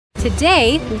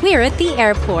Today, we're at the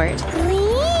airport.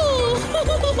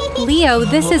 Leo,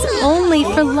 this is only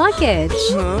for luggage.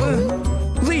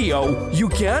 Leo, you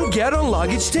can't get on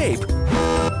luggage tape.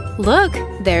 Look,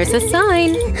 there's a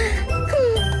sign.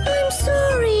 I'm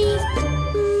sorry.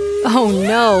 Oh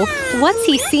no, what's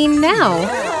he seen now?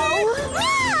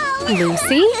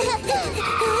 Lucy?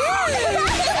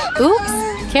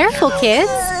 Oops, careful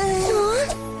kids.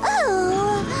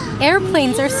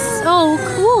 Airplanes are so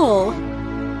cool.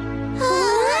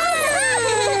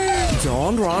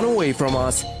 Don't run away from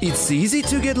us. It's easy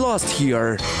to get lost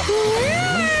here.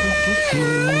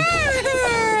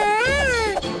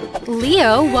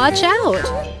 Leo, watch out.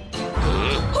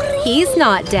 He's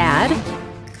not Dad.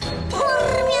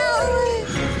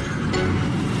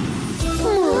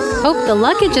 Hope the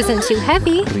luggage isn't too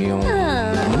heavy.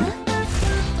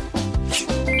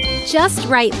 Just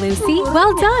right, Lucy.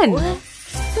 Well done.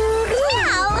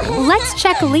 Let's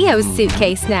check Leo's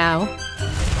suitcase now.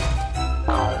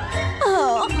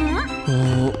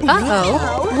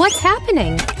 Uh-oh, what's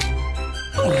happening?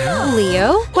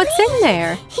 Leo, what's in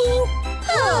there?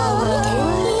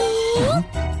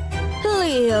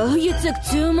 Leo, you took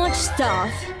too much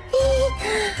stuff.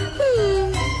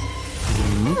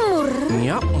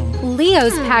 Yep.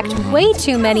 Leo's packed way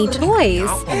too many toys.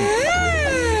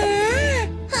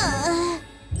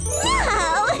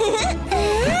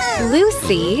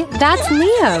 Lucy, that's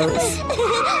Leo's.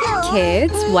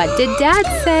 Kids, what did Dad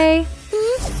say?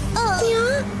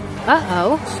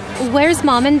 Uh-oh, where's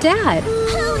Mom and Dad?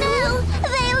 Oh no,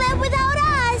 they live without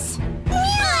us.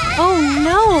 Oh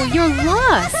no, you're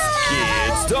lost.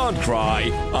 Kids, don't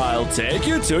cry. I'll take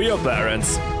you to your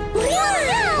parents.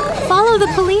 Follow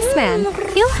the policeman.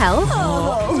 He'll help.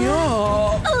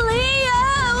 Leo!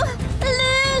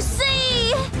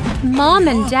 Lucy! Mom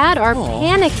and Dad are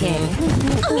panicking.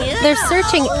 They're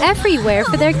searching everywhere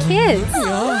for their kids.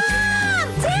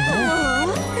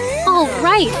 All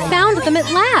right, found them at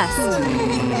last.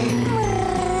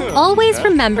 Always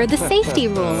remember the safety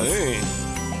rules.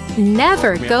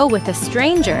 Never go with a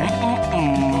stranger.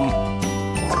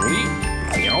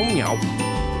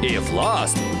 If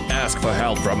lost, ask for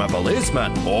help from a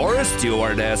policeman or a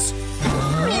stewardess.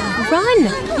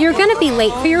 Run! You're gonna be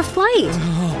late for your flight.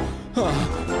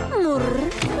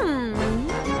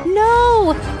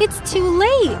 No, it's too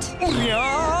late.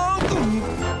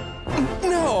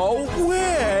 No,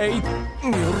 wait.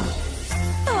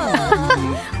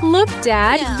 Look,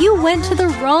 Dad, you went to the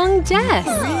wrong desk.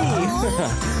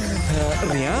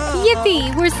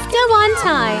 Yippee, we're still on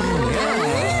time.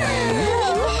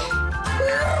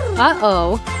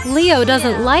 Uh-oh, Leo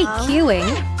doesn't like queuing.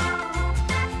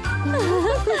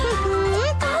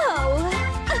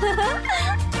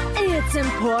 It's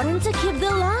important to keep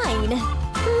the line.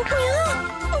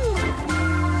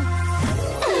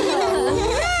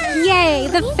 Yay,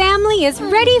 the family is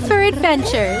ready for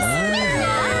adventures.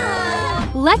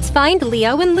 Let's find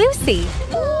Leo and Lucy.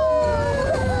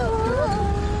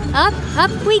 Up,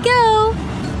 up we go.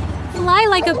 Fly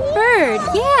like a bird,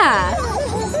 yeah.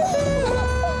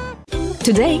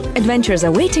 Today, adventures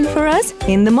are waiting for us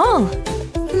in the mall.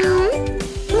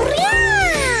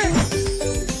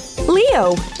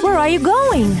 Leo, where are you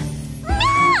going?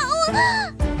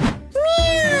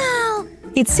 Meow!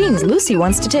 It seems Lucy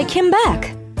wants to take him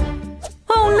back.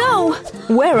 Oh no!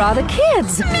 Where are the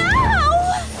kids?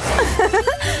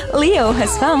 Leo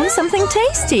has found something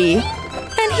tasty.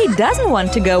 And he doesn't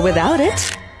want to go without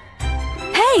it.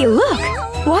 Hey, look!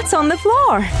 What's on the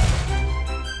floor?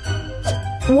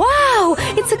 Wow!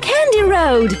 It's a candy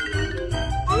road!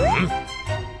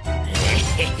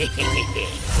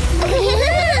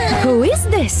 Who is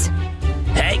this?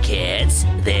 Hey kids,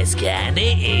 this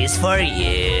candy is for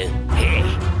you.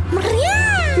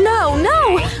 No,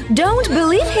 no! Don't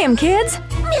believe him, kids!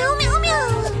 Meow, meow,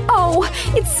 meow. Oh,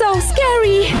 it's so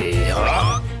scary!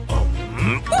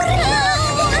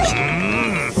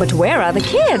 But where are the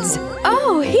kids?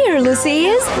 Oh, here Lucy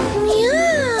is!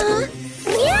 Meow.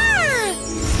 Meow.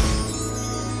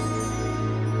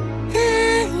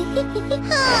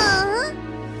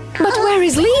 But where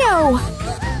is Leo?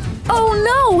 Oh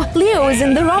no! Leo is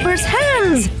in the robber's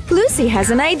hands! Lucy has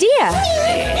an idea!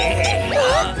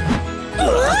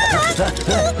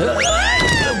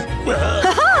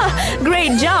 Haha!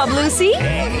 Great job, Lucy!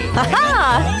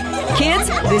 Haha! Kids,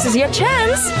 this is your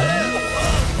chance!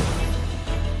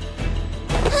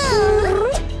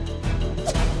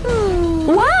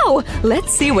 Wow!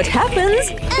 Let's see what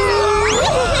happens!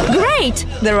 Great!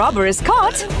 The robber is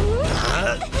caught!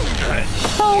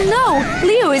 Oh no!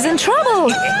 Leo is in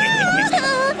trouble!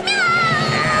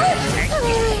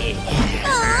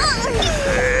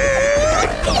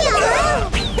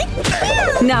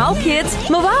 Now, kids,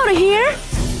 move out of here!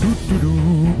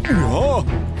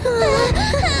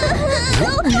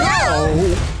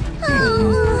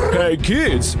 Hey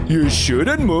kids, you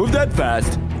shouldn't move that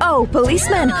fast. Oh,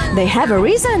 policeman, they have a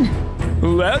reason.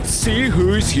 Let's see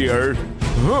who's here.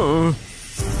 Huh?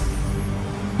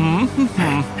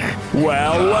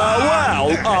 Well,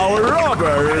 our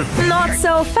robber. Not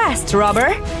so fast,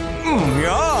 robber.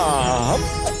 Yeah.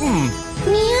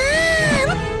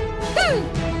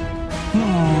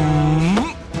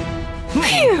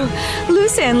 Phew!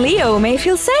 Lucy and Leo may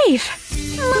feel safe.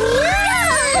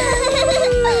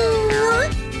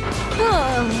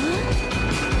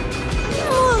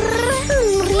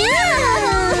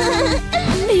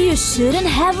 You shouldn't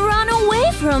have run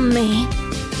away from me.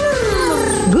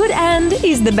 Good end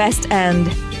is the best end.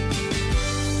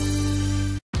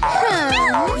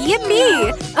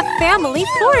 Yippee! A family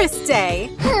forest day!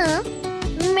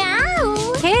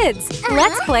 Meow. Kids,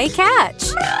 let's play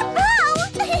catch!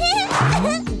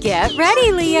 Get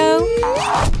ready, Leo!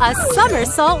 A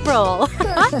somersault roll!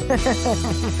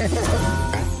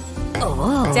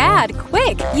 Dad,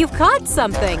 quick! You've caught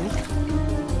something!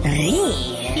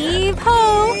 Heave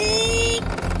ho!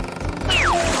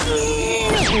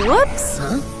 Whoops!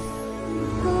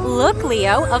 Look,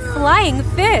 Leo, a flying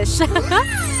fish!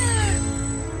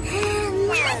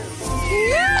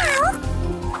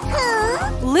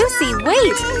 Lucy,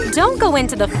 wait! Don't go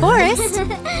into the forest!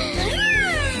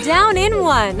 Down in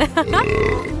one!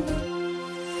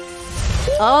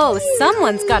 Oh,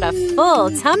 someone's got a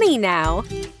full tummy now!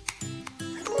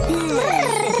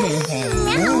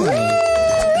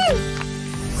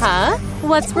 Huh?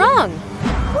 What's wrong?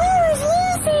 Where is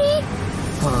Lucy?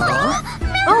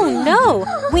 Oh no!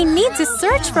 We need to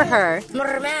search for her!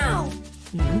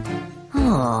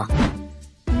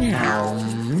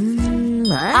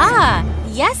 Ah!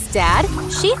 Yes, Dad!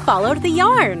 She followed the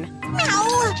yarn!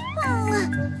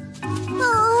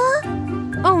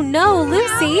 Oh no,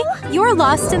 Lucy! You're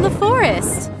lost in the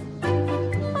forest!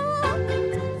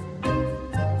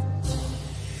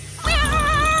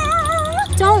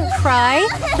 Don't cry!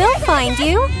 They'll find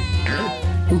you!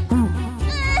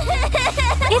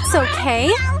 It's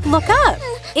okay! Look up!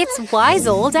 It's Wise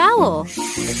Old Owl!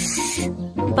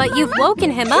 But you've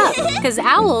woken him up, because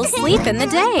owls sleep in the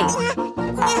day!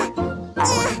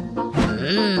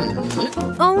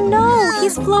 Oh no!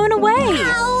 He's flown away!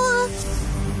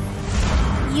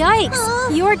 Yikes!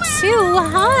 You're too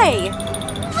high!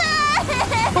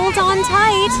 Hold on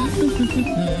tight!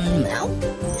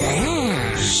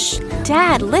 Shh!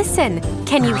 Dad, listen!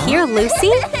 Can you hear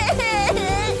Lucy?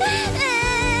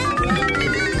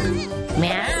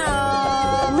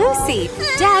 Lucy!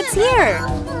 Dad's here!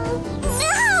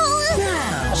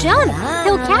 Jump!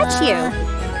 He'll catch you!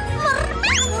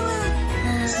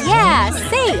 Yeah,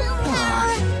 safe!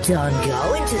 Don't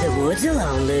go into the woods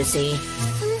alone, Lucy.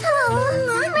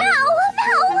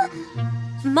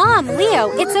 Mom,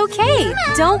 Leo, it's okay!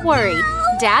 Don't worry!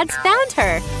 Dad's found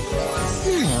her!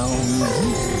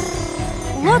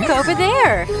 Look over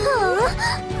there!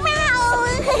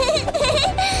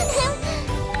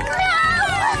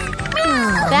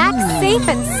 Back safe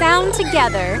and sound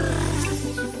together!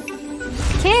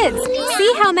 Kids,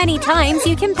 see how many times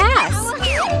you can pass!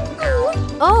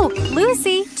 Oh,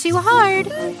 Lucy, too hard!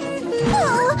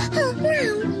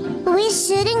 We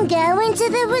shouldn't go into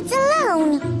the woods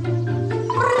alone.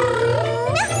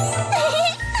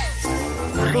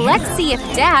 Let's see if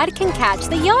Dad can catch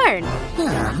the yarn!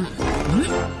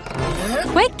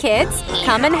 Quick, kids,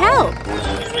 come and help!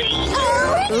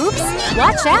 Oops,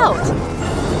 watch out!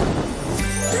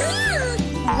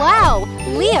 Wow,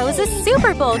 Leo's a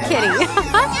Super Bowl kitty!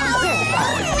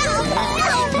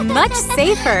 Much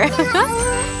safer!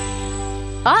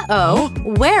 Uh-oh,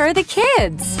 where are the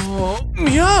kids?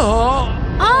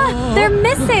 Ah, they're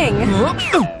missing!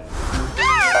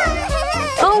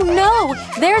 Oh no,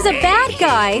 there's a bad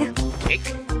guy!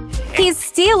 He's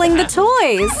stealing the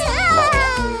toys!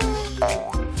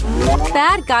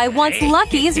 Bad guy wants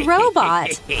Lucky's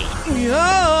robot!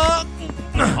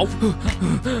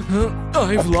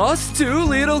 I've lost 2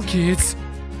 little kids.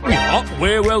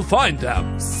 We will find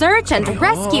them. Search and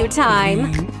rescue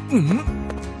time!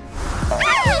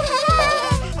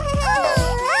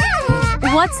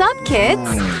 What's up,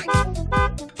 kids?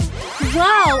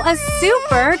 Wow, a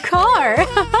super car!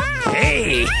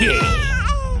 Hey!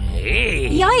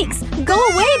 Yikes! Go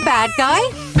away, bad guy!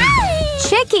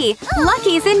 Chicky,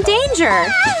 Lucky's in danger!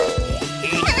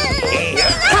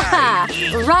 Haha!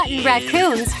 Rotten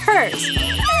raccoons hurt!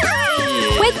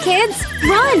 Quick, kids!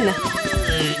 Run!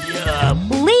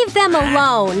 Leave them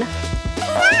alone!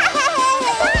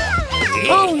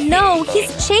 Oh no!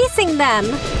 He's chasing them!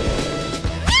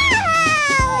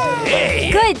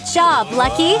 Good job,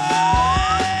 Lucky!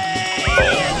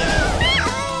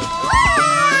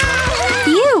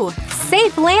 Phew!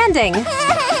 Safe landing!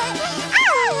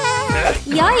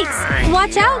 Yikes!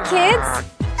 Watch out, kids!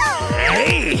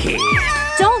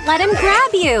 Don't let him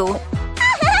grab you!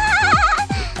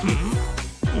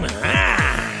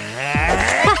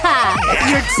 Haha!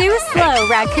 You're too slow,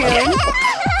 Raccoon!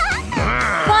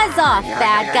 Buzz off,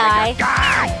 bad guy!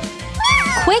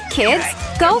 Quick, kids!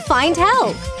 Go find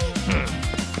help!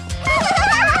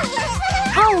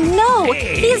 Oh no!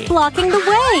 He's blocking the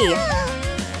way!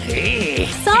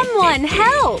 Someone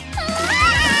help!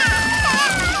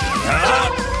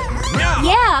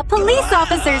 Yeah, police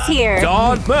officers here!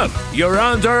 Don't move! You're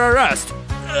under arrest!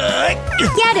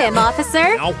 Get him,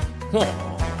 officer!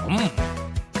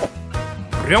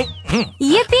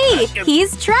 Yippee!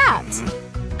 He's trapped!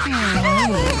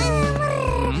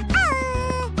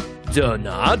 Do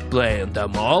not play in the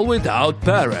mall without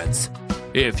parents.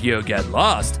 If you get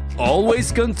lost,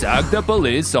 always contact the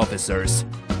police officers.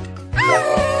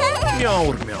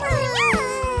 Meow, meow.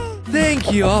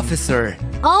 Thank you, officer.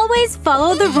 Always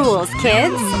follow the rules,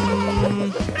 kids!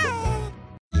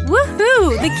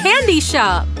 Woohoo! The candy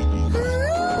shop!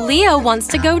 Leo wants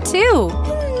to go too!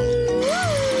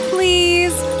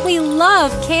 Please! We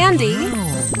love candy!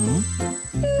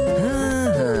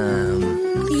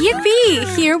 Yippee!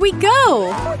 Here we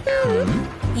go!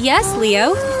 Yes,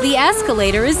 Leo. The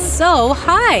escalator is so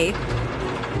high!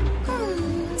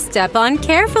 Step on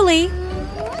carefully!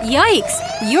 Yikes!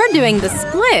 You're doing the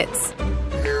splits!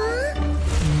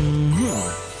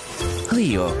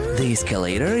 Leo, the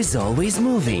escalator is always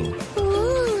moving.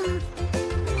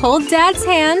 Hold Dad's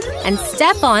hand and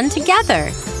step on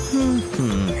together.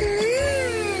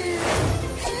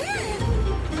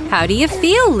 How do you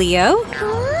feel, Leo?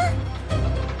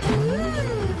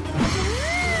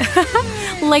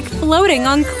 Like floating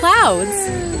on clouds.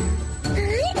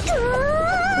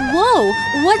 Whoa,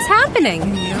 what's happening?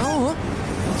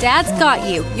 Dad's got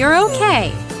you. You're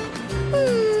okay.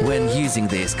 When using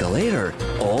the escalator,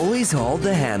 always hold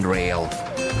the handrail.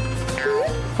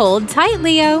 Hold tight,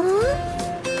 Leo.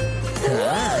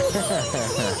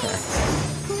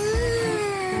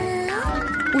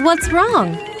 What's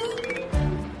wrong?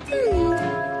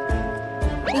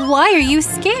 Why are you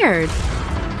scared?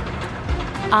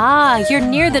 Ah, you're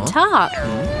near the top.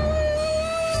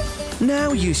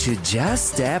 Now you should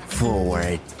just step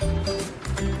forward.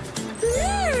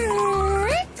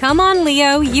 Come on,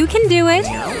 Leo. You can do it.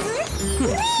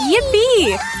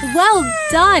 Yippee! Well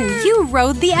done. You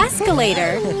rode the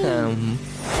escalator.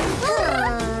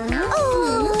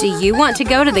 Do you want to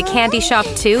go to the candy shop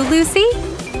too, Lucy?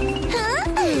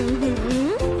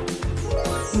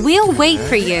 We'll wait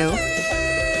for you.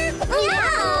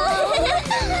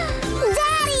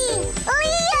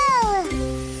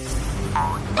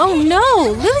 Oh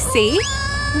no, Lucy!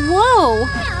 Whoa!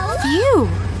 Phew!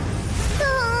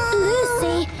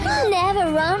 Lucy,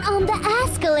 never run on the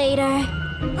escalator.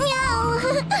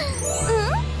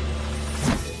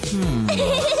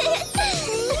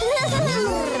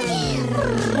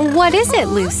 What is it,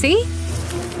 Lucy?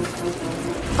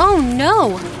 Oh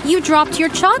no! You dropped your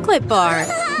chocolate bar!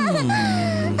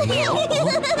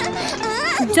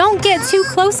 Don't get too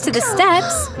close to the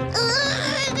steps!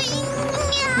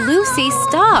 Lucy,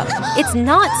 stop! It's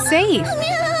not safe!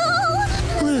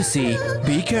 Lucy,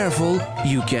 be careful.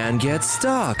 You can get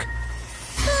stuck.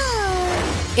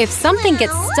 If something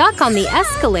gets stuck on the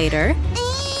escalator,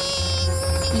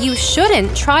 you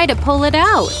shouldn't try to pull it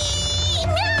out.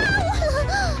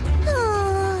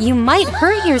 You might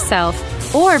hurt yourself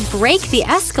or break the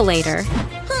escalator.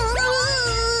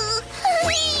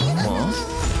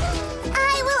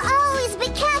 I will always be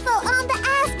careful on the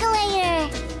escalator.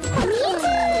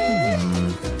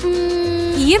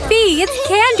 Yippee! It's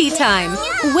candy time!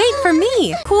 Wait for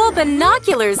me! Cool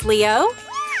binoculars, Leo!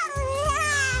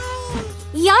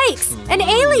 Yikes! An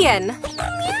alien!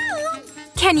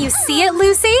 Can you see it,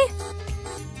 Lucy?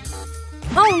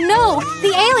 Oh no!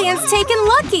 The alien's taken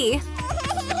Lucky!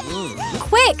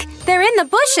 Quick! They're in the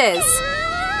bushes!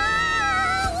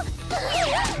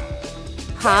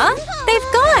 Huh?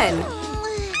 They've gone!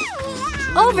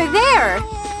 Over there!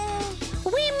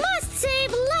 We must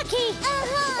save Lucky.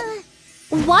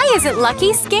 Why isn't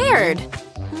Lucky scared?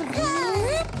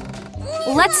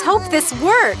 Let's hope this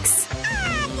works!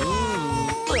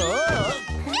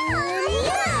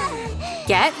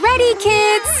 Get ready,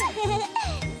 kids!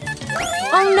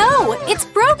 Oh no! It's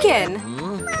broken!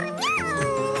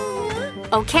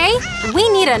 Okay, we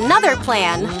need another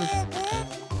plan.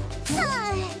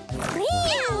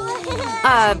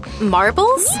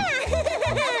 Marbles?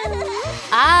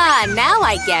 Ah, now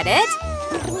I get it.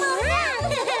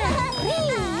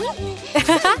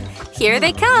 Here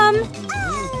they come!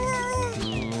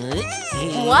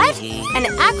 What? An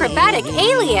acrobatic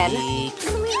alien!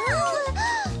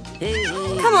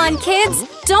 Come on, kids!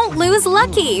 Don't lose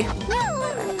Lucky!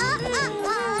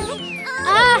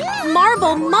 Ah!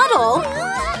 Marble muddle!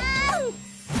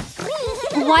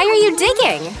 Why are you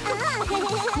digging?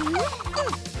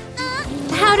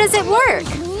 How does it work?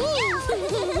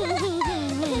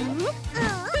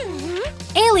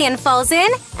 Alien falls in,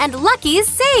 and Lucky is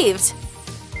saved!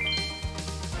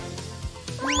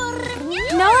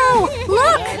 No!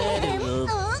 Look!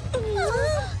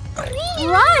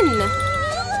 Run!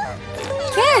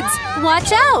 Kids,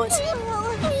 watch out!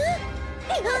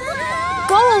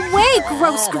 Go away,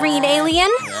 gross green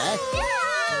alien!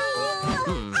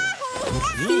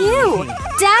 Phew!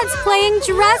 Dad's playing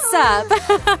dress up!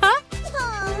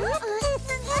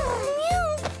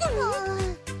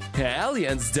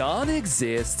 Aliens don't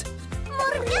exist.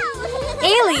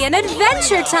 Alien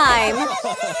adventure time!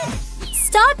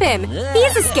 Stop him!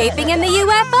 He's escaping in the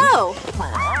UFO!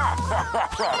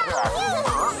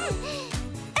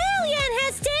 Alien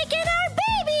has taken our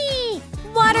baby!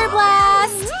 Water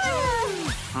blast!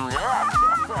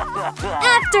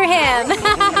 After him!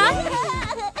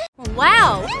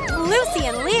 Wow! Lucy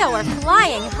and Leo are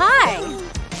flying high!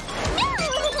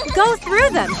 Go through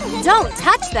them! Don't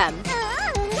touch them!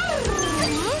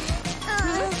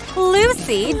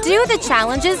 Lucy, do the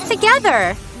challenges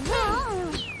together!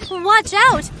 Watch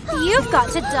out! You've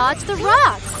got to dodge the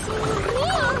rocks!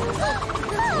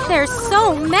 There's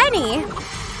so many!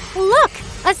 Look!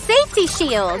 A safety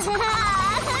shield!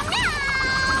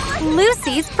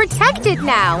 Lucy's protected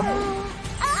now!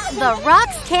 The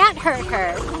rocks can't hurt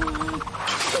her!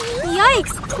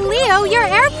 Yikes! Leo, your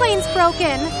airplane's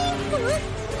broken!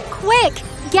 Quick!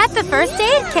 Get the first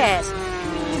aid kit!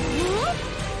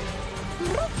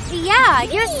 Yeah,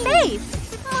 you're safe!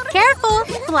 Careful!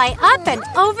 Fly up and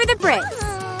over the bricks!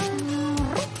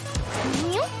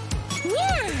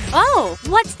 Oh,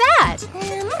 what's that?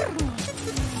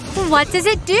 What does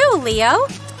it do, Leo?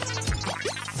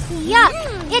 Yuck!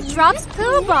 It drops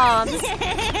poo bombs!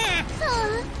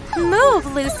 Move,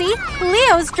 Lucy!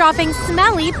 Leo's dropping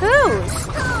smelly poos!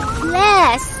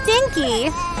 Bleh,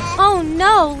 stinky! Oh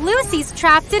no, Lucy's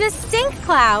trapped in a stink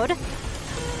cloud!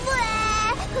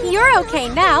 You're okay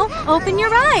now. Open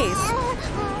your eyes.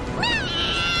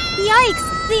 Yikes!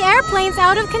 The airplane's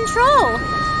out of control!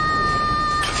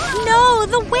 No,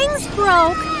 the wings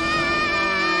broke!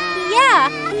 Yeah,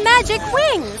 magic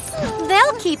wings!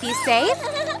 They'll keep you safe!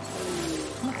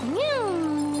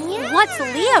 What's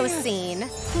Leo seen?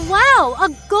 Wow, a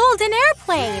golden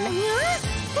airplane!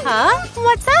 Huh?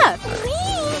 What's up?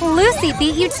 Lucy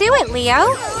beat you to it,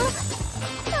 Leo!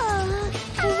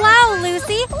 Wow,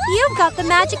 Lucy! You've got the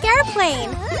magic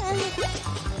airplane!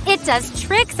 It does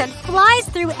tricks and flies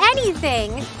through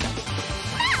anything!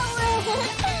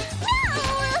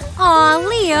 Aw,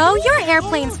 Leo, your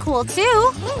airplane's cool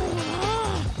too!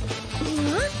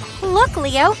 Look,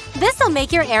 Leo, this'll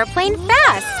make your airplane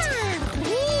fast!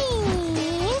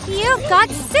 You've got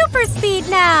super speed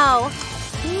now!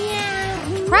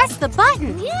 Press the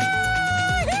button!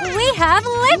 We have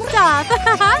liftoff!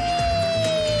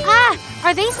 Ah!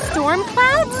 Are they storm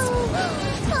clouds?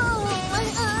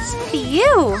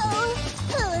 Phew!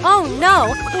 Oh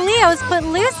no! Leo's put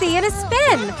Lucy in a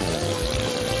spin!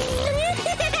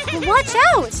 Watch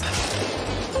out!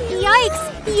 Yikes!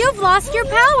 You've lost your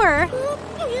power!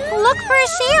 Look for a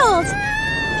shield!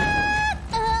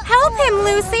 Help him,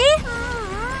 Lucy!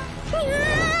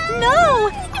 No!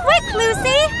 Quick,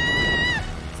 Lucy!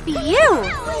 Phew!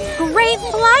 Great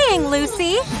flying,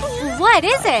 Lucy! What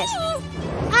is it?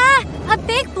 Ah! A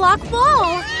big block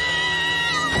wall!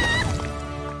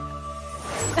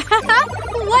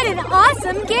 What an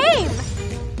awesome game!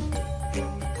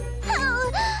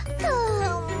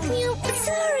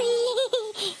 Sorry.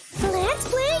 Let's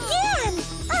play again.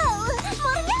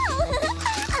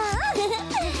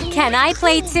 Can I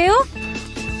play too?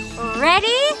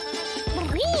 Ready?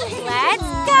 Let's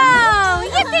go!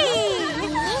 Yippee!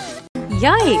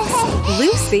 Yikes!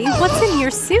 Lucy, what's in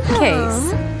your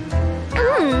suitcase?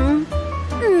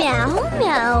 Meow,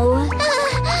 meow.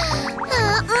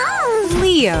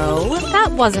 Leo,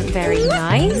 that wasn't very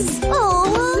nice.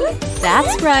 Oh.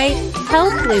 That's right.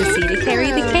 Help Lucy to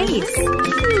carry the case.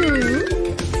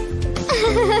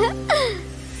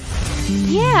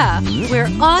 Yeah, we're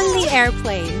on the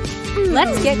airplane.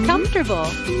 Let's get comfortable.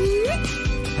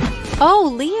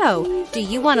 Oh, Leo, do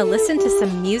you want to listen to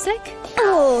some music?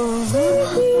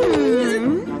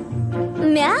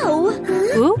 Meow.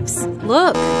 Oops,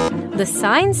 look. The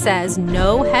sign says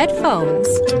no headphones.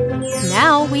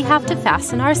 Now we have to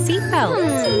fasten our seatbelt.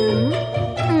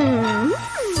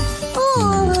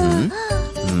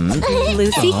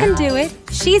 Lucy can do it.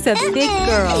 She's a big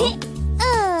girl.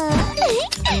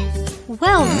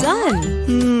 Well done.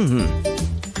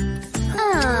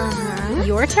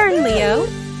 Your turn, Leo.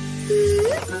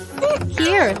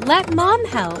 Here, let Mom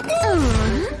help.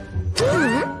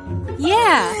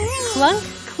 Yeah. Clunk,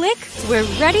 click. We're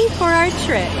ready for our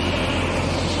trip.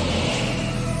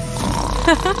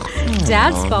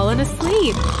 Dad's fallen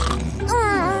asleep.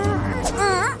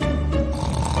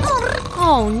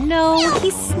 Oh no,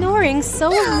 he's snoring so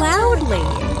loudly.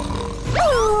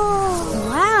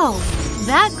 Wow,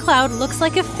 that cloud looks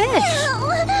like a fish.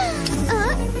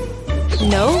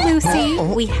 No, Lucy,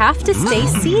 we have to stay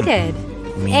seated.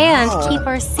 And keep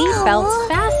our seatbelts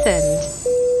fastened.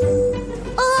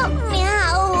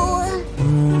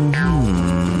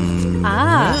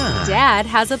 Ah, Dad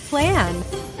has a plan.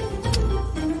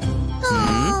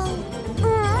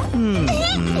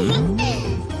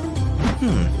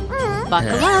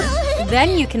 Buckle up,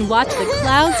 then you can watch the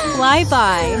clouds fly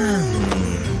by.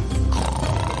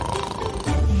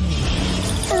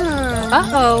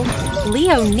 Uh-oh,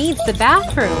 Leo needs the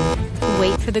bathroom.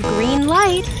 Wait for the green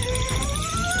light.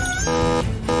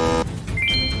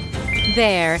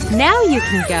 There, now you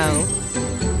can go.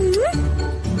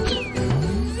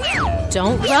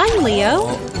 Don't run,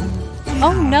 Leo.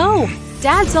 Oh no,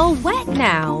 Dad's all wet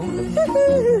now.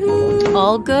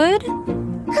 All good?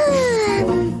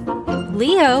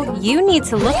 Leo, you need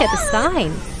to look at the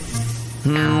sign.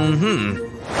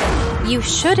 You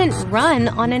shouldn't run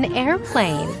on an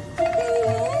airplane.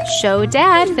 Show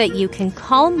Dad that you can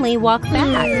calmly walk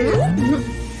back.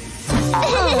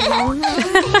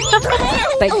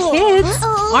 But kids,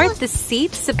 aren't the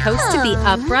seats supposed to be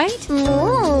upright?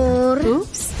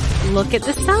 Oops, look at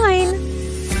the sign.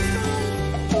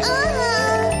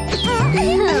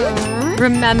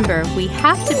 Remember, we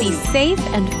have to be safe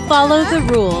and follow the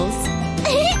rules.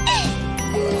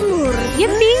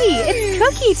 Yippee! It's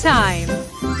cookie time!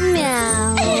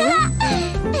 Meow.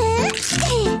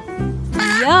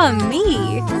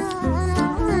 Yummy!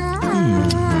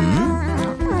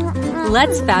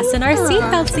 Let's fasten our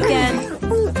seatbelts again.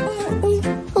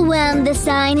 When the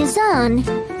sign is on,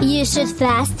 you should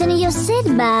fasten your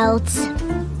seatbelts.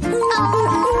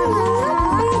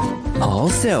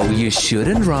 Also, you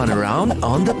shouldn't run around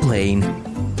on the plane.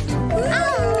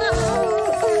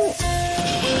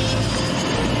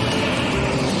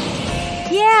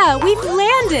 Yeah, we've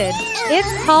landed!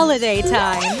 It's holiday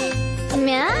time!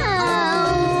 Meow.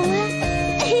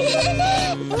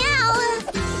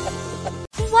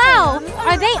 Wow!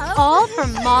 Are they all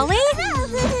from Molly?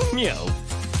 Meow.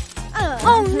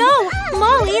 Oh no!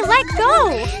 Molly, let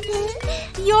go!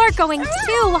 You're going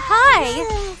too high!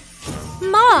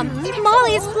 Mom!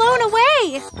 Molly's flown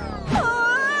away!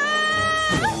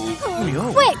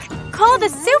 Quick! Call the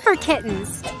super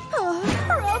kittens!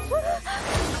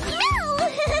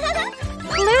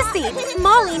 Lucy!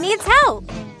 Molly needs help!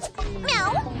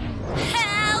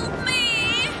 Help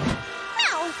me!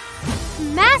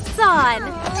 Masks on!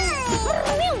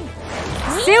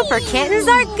 Super kittens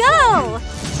are go!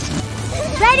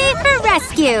 Ready for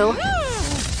rescue!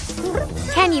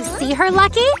 Can you see her,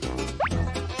 Lucky?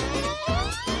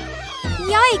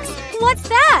 Yikes! What's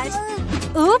that?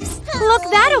 Oops! Look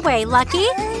that away, Lucky!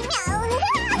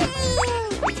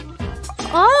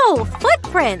 Oh!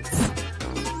 Footprints!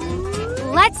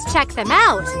 Let's check them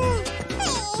out!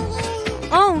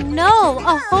 Oh no!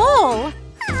 A hole!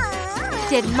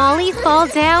 Did Molly fall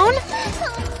down?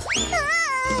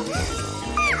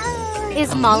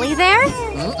 Is Molly there?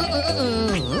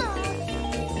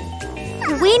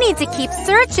 We need to keep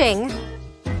searching!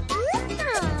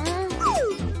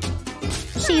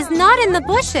 She's not in the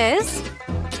bushes!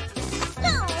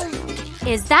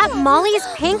 Is that Molly's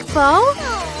pink bow?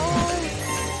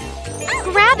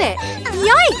 Grab it!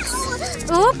 Yikes!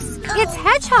 Oops! It's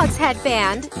Hedgehog's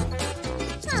headband!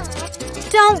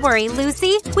 Don't worry,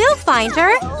 Lucy. We'll find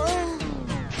her!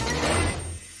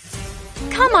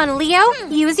 Come on, Leo!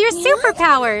 Use your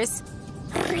superpowers!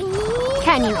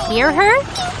 Can you hear her?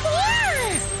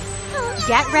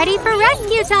 Get ready for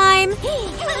rescue time!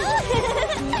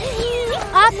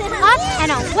 Up, up,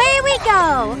 and away we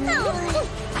go!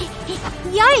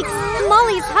 Yikes!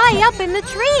 Molly's high up in the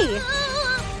tree!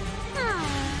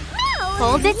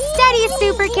 Hold it steady,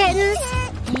 super kittens!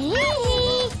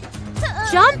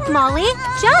 Jump, Molly!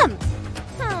 Jump!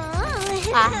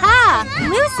 Aha!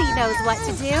 Lucy knows what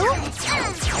to do!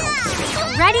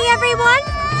 Ready, everyone?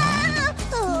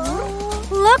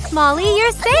 Look, Molly,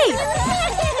 you're safe!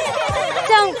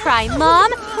 Don't cry, Mom!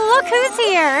 Look who's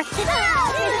here!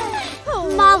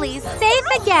 Molly's safe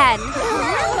again!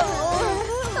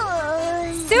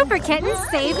 Super Kittens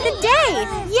saved the day!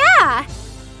 Yeah!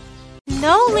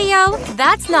 No, Leo,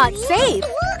 that's not safe.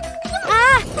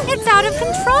 Ah, it's out of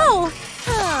control.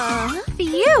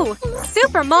 Phew!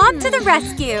 Super Mom to the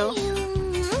rescue.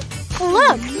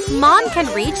 Look, Mom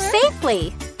can reach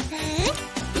safely.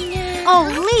 Oh,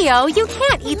 Leo, you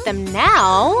can't eat them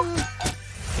now.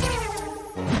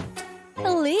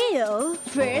 Leo,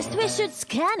 first we should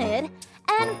scan it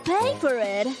and pay for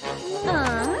it.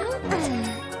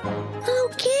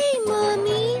 Okay,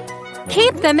 Mommy.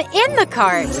 Keep them in the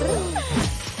cart.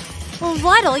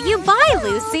 What'll you buy,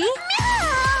 Lucy?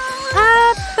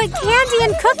 But candy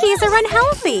and cookies are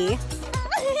unhealthy.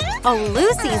 Oh,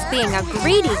 Lucy's being a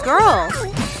greedy girl.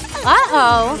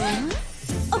 Uh-oh.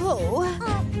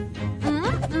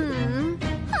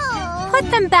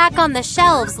 Put them back on the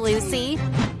shelves, Lucy.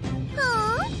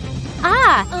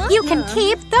 Ah, you can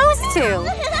keep those two.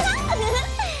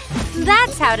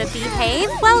 That's how to behave.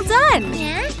 Well done.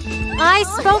 I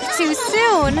spoke too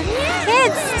soon.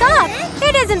 Kids, stop!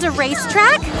 It isn't a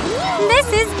racetrack. This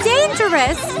is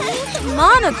dangerous.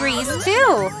 Mom agrees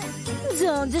too.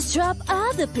 Don't disrupt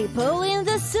other people in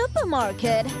the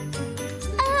supermarket.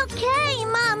 Okay,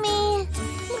 Mommy.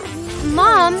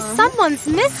 Mom, someone's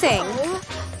missing.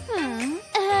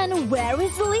 And where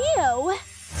is Leo?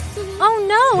 Oh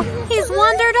no, he's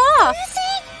wandered off.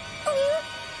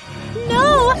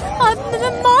 No,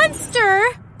 the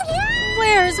monster.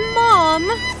 Where's Mom?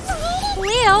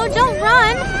 Leo, don't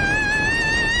run.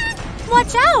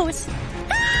 Watch out.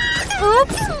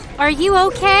 Oops, are you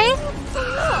okay?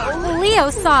 Leo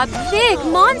saw a big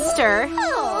monster.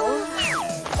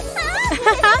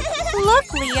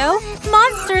 Look, Leo,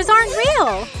 monsters aren't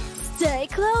real. Stay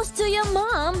close to your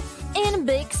mom in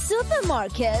big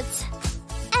supermarkets.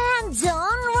 And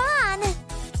don't run.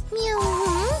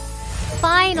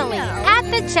 Finally, at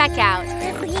the checkout.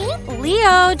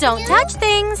 Leo, don't touch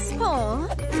things.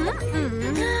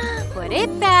 Put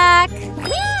it back.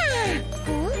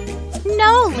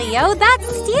 No, Leo, that's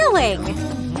stealing.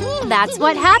 That's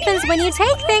what happens when you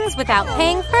take things without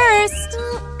paying first.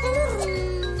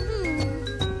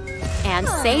 And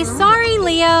say sorry,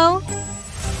 Leo.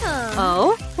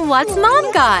 Oh, what's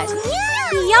Mom got?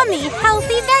 Yummy,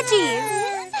 healthy veggies.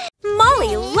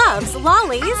 Molly loves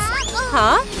lollies.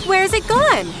 Huh? Where's it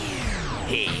gone?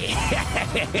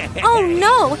 Oh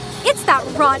no! It's that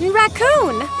rotten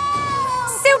raccoon!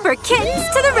 Super Kittens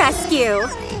to the rescue!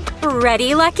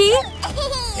 Ready, Lucky?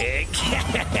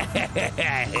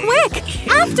 Quick!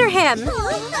 After him!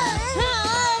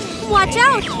 Watch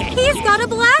out! He's got a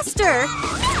blaster!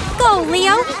 Go,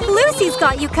 Leo! Lucy's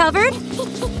got you covered!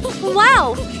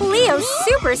 Wow! Leo's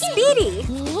super speedy!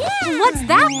 What's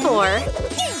that for?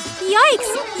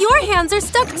 Yikes! Your hands are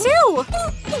stuck too!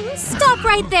 Stop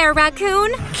right there,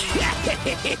 raccoon!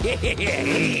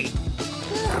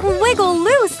 Wiggle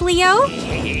loose, Leo!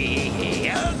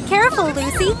 Careful,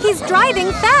 Lucy! He's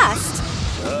driving fast!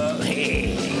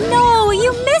 No!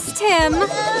 You missed him!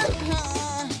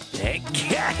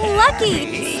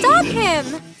 Lucky! Stop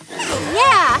him!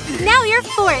 Yeah! Now you're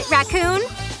for it, raccoon!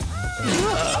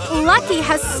 Lucky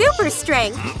has super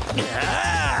strength!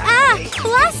 Ah!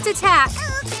 Blast attack!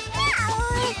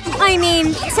 I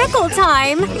mean, tickle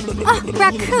time! Oh,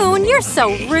 raccoon, you're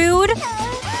so rude!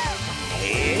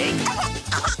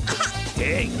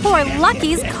 Poor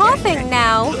Lucky's coughing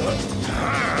now!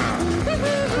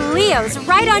 Leo's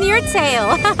right on your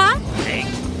tail!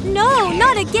 No,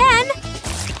 not again!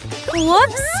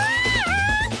 Whoops!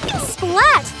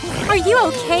 Splat! Are you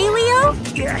okay, Leo?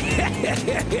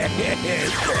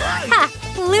 Ha!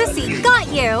 Lucy got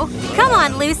you! Come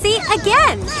on, Lucy,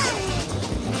 again!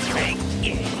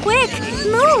 Quick,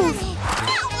 move!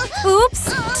 Oops,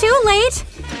 too late!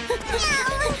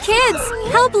 Kids,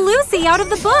 help Lucy out of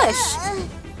the bush!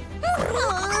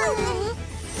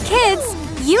 Kids,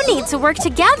 you need to work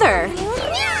together!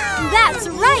 That's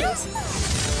right!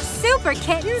 Super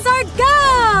Kittens are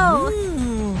go!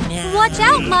 Watch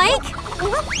out, Mike!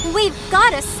 We've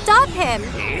gotta stop him!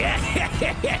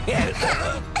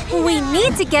 We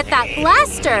need to get that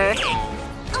blaster!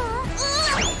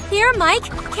 Here,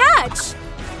 Mike, catch!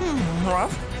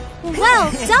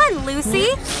 Well done,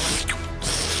 Lucy!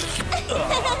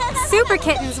 Super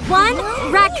Kittens 1,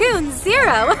 Raccoon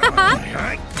 0!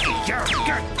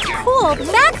 Cool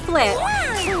backflip!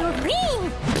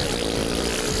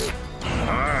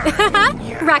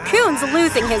 Raccoon's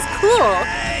losing his cool!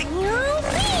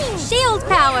 Shield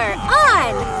power,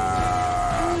 on!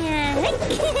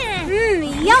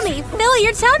 Yummy, fill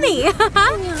your tummy!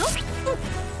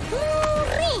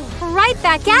 Right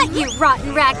back at you,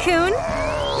 rotten raccoon!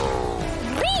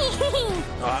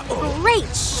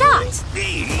 Great shot!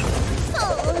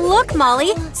 Look,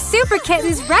 Molly! Super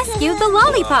Kittens rescued the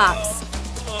lollipops!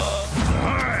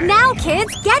 Now,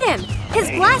 kids, get him! His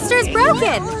blaster's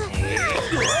broken!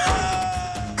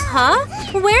 Huh?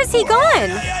 Where's he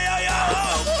gone?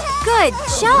 Good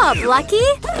job, Lucky!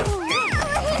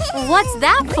 What's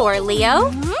that for,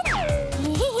 Leo?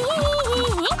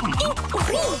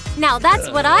 Now that's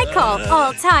what I call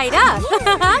all tied up!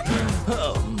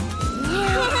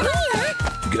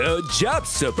 Good job,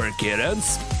 Super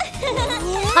Kittens!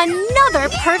 Another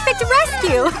perfect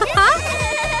rescue!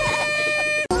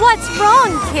 What's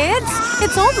wrong, kids?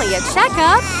 It's only a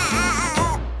checkup!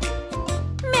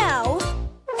 Meow.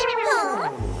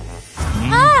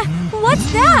 Ah!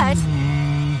 What's that?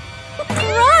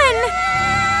 Run!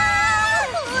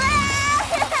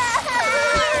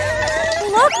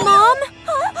 Look, Mom!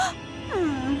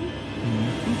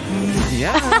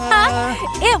 Yeah.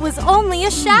 It was only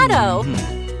a shadow!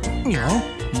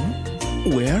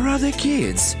 Where are the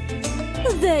kids?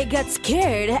 They got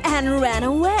scared and ran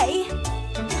away.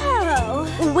 Oh.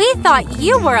 We thought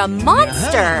you were a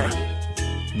monster!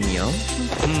 Meow.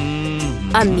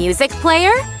 A music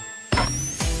player?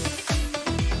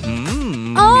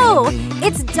 Oh!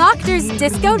 It's Doctor's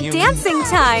disco dancing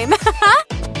time!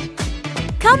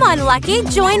 Come on, Lucky,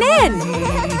 join in!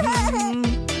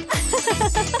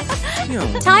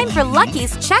 Time for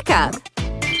Lucky's checkup!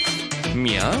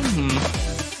 Meow.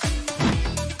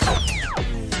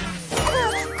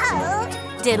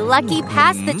 Did Lucky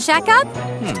pass the checkup?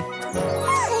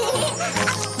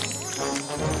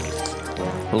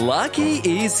 Lucky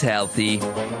is healthy.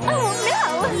 Oh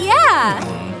no! Yeah!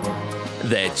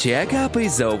 The checkup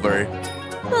is over.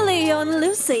 Leo and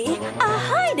Lucy are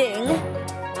hiding.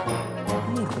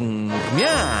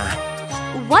 Yeah.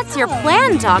 What's your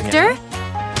plan, Doctor?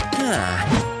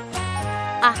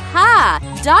 Aha!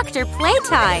 Doctor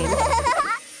Playtime!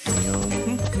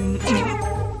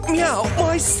 Meow,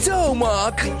 my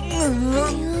stomach!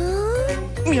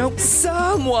 Meow,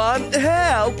 someone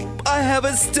help! I have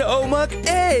a stomach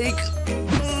ache!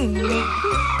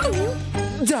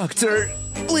 Doctor,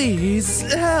 please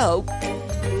help!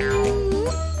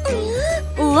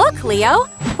 Look, Leo!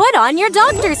 Put on your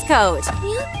doctor's coat!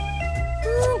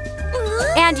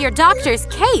 And your doctor's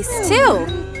case, too!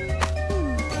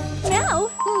 No.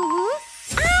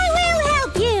 I will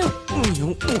help you.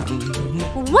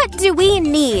 What do we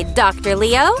need, Dr.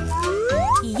 Leo?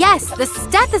 Yes, the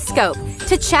stethoscope,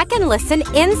 to check and listen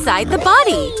inside the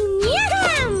body.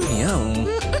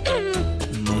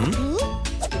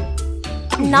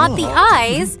 Not the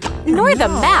eyes, nor the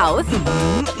mouth.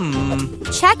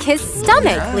 Check his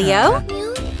stomach, Leo.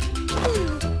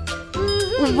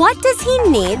 What does he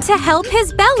need to help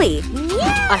his belly?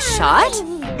 A shot?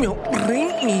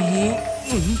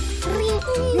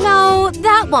 No,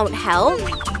 that won't help.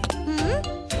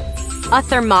 A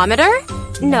thermometer?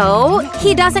 No,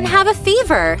 he doesn't have a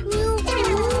fever.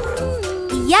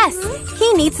 Yes,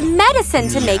 he needs medicine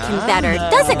to make him better,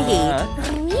 doesn't he?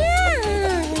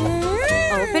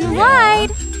 Open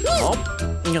wide.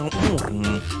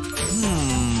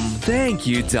 Thank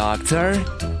you, Doctor.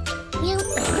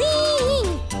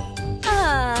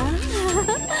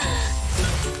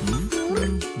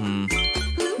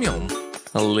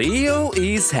 Leo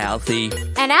is healthy.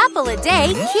 An apple a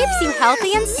day keeps you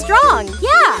healthy and strong,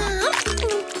 yeah!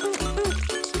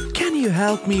 Can you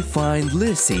help me find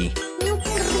Lucy?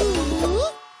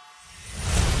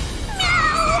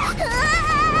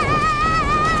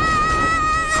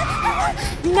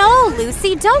 No,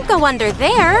 Lucy, don't go under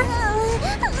there!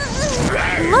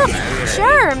 Look,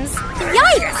 germs!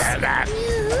 Yikes!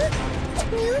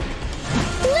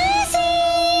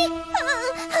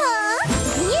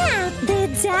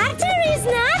 The doctor is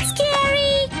not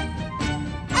scary.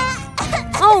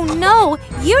 Oh no!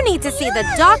 You need to see the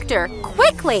doctor,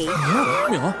 quickly!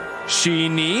 She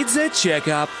needs a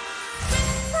checkup.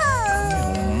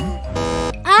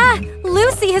 Ah!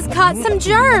 Lucy has caught some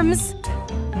germs!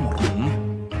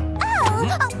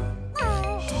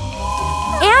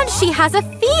 And she has a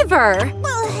fever!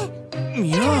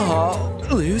 Yeah,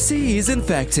 Lucy is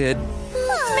infected.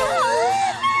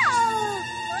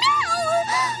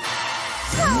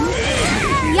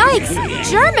 Yikes!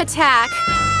 Germ attack!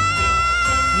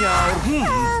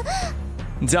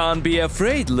 Don't be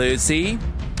afraid, Lucy.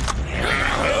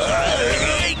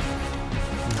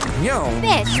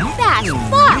 Bish, bash,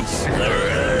 bosh!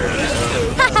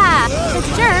 Haha! The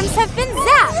germs have been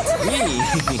zapped!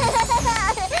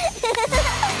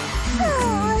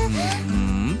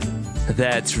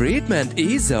 The treatment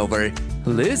is over.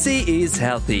 Lucy is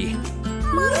healthy.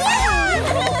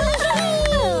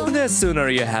 The sooner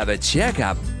you have a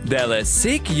checkup, the less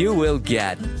sick you will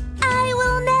get. I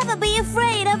will never be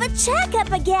afraid of a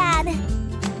checkup again.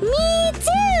 Me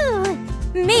too.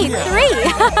 Me 3.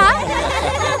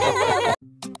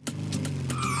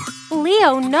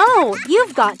 Leo, no!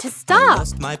 You've got to stop!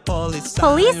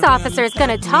 Police officer's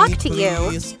gonna talk to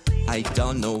you.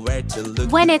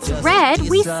 When it's red,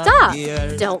 we stop,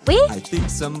 don't we?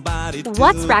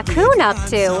 What's Raccoon up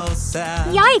to?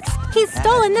 Yikes! He's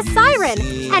stolen the siren!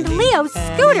 And Leo's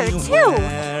scooter, too!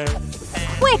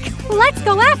 Quick! Let's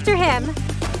go after him!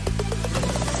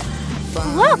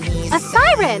 Look! A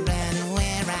siren!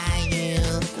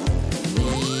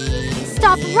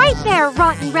 Stop right there,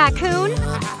 rotten raccoon!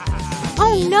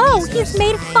 Oh no! He's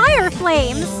made fire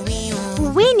flames!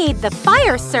 We need the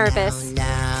fire service!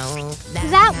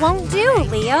 That won't do,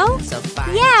 Leo!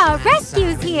 Yeah,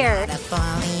 rescue's here!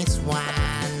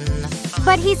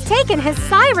 But he's taken his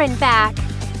siren back!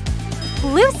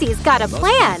 Lucy's got a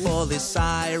plan!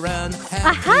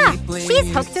 Aha!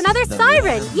 She's hooked another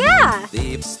siren! Yeah!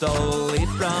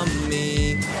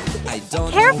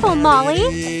 Careful,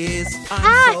 Molly!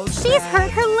 Ah! She's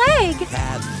hurt her leg!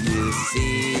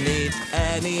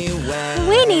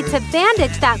 We need to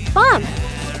bandage that bump!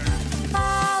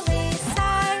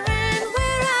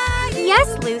 Yes,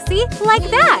 Lucy, like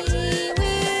that!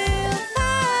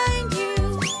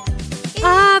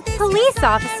 Police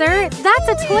officer, that's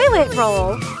a toilet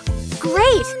roll!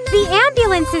 Great! The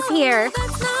ambulance is here!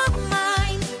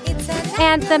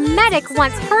 And the medic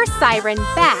wants her siren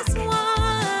back!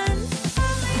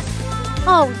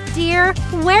 Oh dear,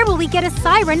 where will we get a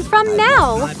siren from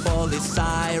now?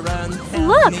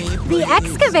 Look, the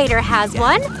excavator has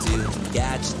one!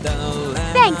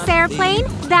 Thanks, airplane,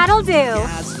 that'll do!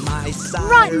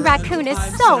 Rotten Raccoon is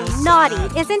so naughty,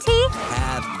 isn't he?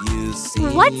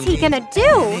 What's he gonna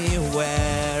do?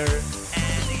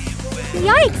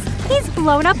 Yikes! He's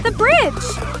blown up the bridge!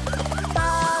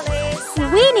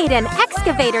 We need an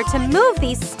excavator to move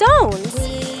these stones!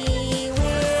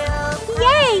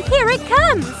 Yay! Here it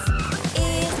comes!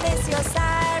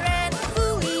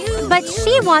 But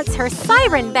she wants her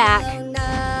siren back!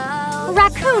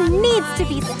 Raccoon needs to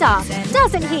be stopped,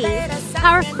 doesn't he?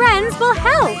 Our friends will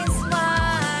help!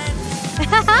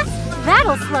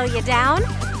 That'll slow you down!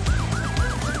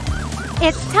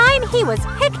 It's time he was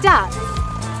picked up!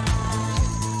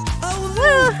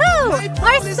 Woohoo!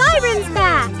 Our siren's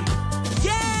back!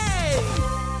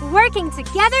 Working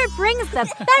together brings the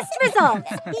best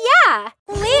results! Yeah!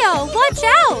 Leo, watch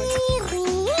out!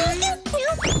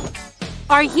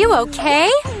 Are you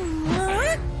okay?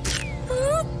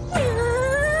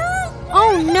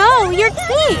 Oh no, your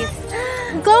teeth!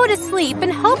 Go to sleep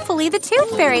and hopefully the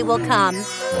tooth fairy will come.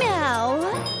 Meow.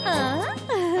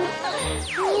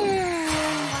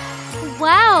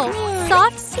 Wow,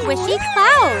 soft, squishy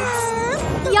clouds!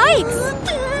 Yikes!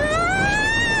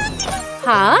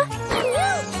 Huh?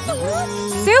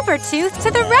 Super Tooth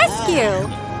to the rescue!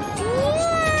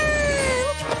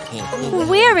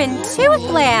 We're in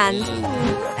Toothland!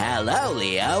 Hello,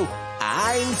 Leo.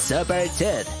 I'm Super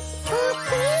Tooth.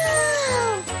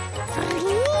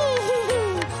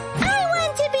 I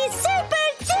want to be Super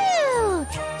too!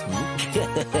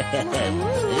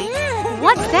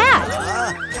 What's that?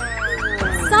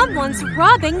 Someone's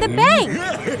robbing the bank!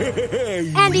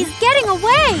 And he's getting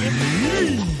away!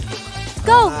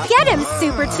 Go get him,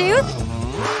 Super Tooth!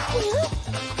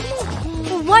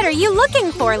 What are you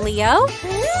looking for, Leo?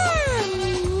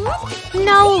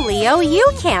 No, Leo,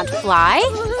 you can't fly!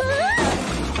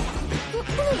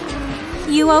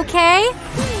 You okay?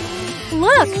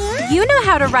 Look, you know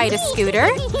how to ride a scooter!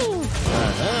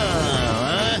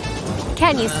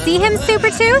 Can you see him, Super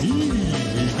Tooth?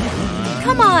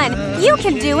 Come on, you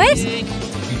can do it!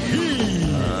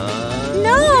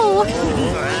 No!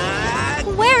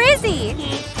 Where is he?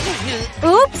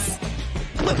 Oops!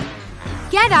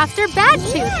 Get after Bad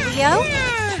Tooth, Leo!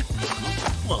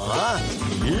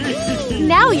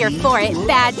 Now you're for it,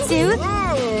 Bad Tooth!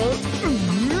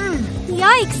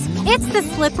 Yikes! It's the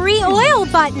slippery oil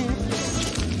button!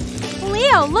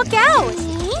 Leo, look out!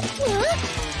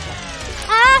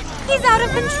 Ah! He's out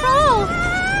of control!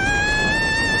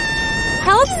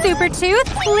 Help, Super Tooth!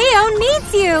 Leo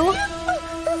needs you!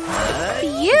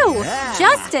 You!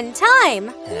 Just in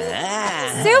time!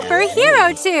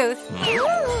 Superhero Tooth!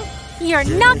 You're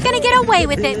not gonna get away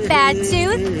with it, Bad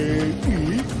Tooth!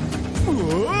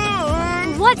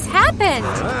 What's happened?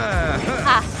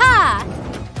 Aha!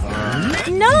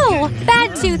 No!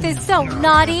 Bad Tooth is so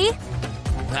naughty!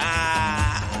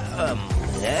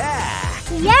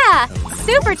 Yeah!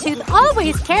 Super Tooth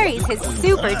always carries his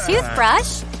super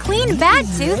toothbrush! Clean Bad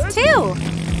Tooth, too!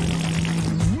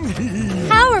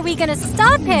 How are we gonna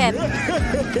stop him?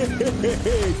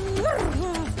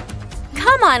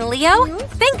 Come on, Leo.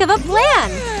 Think of a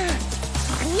plan.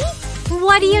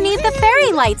 What do you need the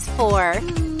fairy lights for?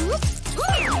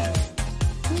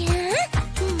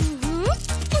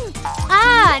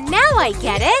 Ah, now I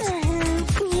get it.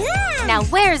 Now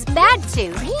where's Bad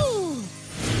Tooth?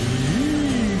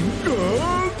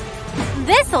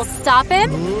 This'll stop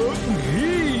him.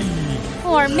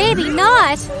 Or maybe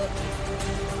not.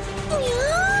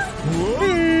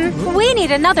 We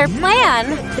need another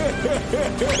plan.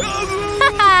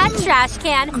 Haha, trash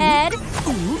can head.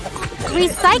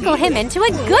 Recycle him into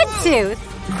a good tooth.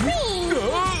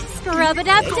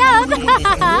 Scrub-a-dub-dub.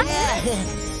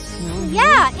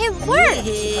 Yeah, it worked.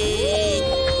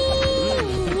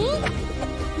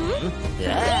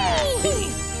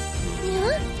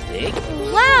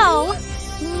 Wow.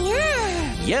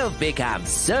 You've become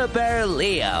Super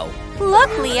Leo.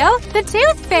 Look, Leo, the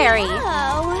tooth fairy.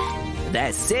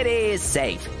 The city is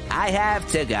safe. I have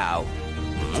to go.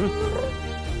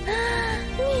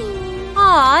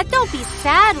 Aw, don't be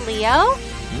sad, Leo.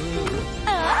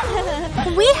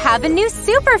 We have a new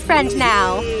super friend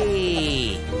now.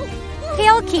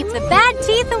 He'll keep the bad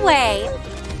teeth away.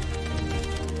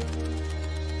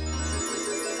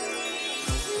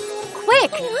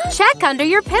 Quick, check under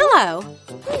your pillow.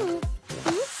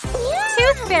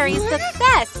 Tooth fairy's the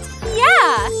best.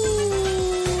 Yeah.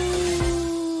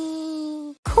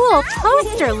 Cool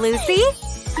toaster, Lucy.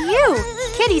 Phew,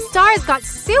 Kitty Star's got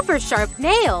super sharp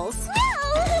nails.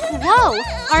 Whoa,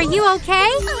 are you okay?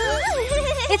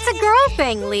 It's a girl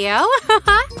thing, Leo.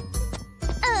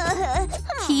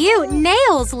 Cute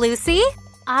nails, Lucy.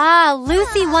 Ah,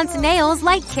 Lucy wants nails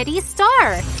like Kitty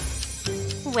Star.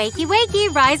 Wakey, wakey,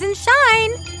 rise and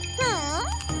shine.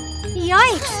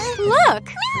 Yikes, look.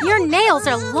 Your nails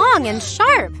are long and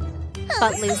sharp.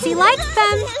 But Lucy likes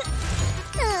them.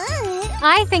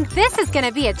 I think this is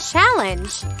gonna be a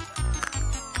challenge.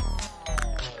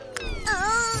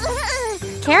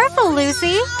 Careful,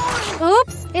 Lucy.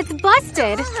 Oops, it's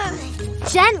busted.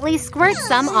 Gently squirt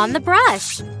some on the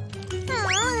brush.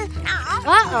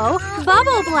 Uh-oh,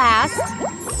 bubble blast.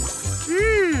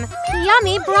 Mmm,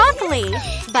 yummy broccoli.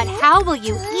 But how will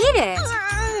you eat it?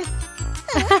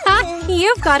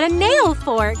 You've got a nail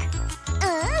fork.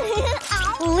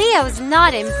 Leo's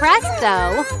not impressed,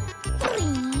 though.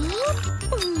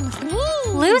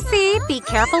 Lucy, be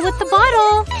careful with the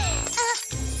bottle.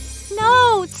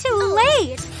 No, too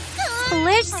late.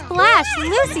 Splish splash,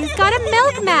 Lucy's got a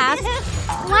milk mask.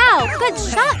 Wow, good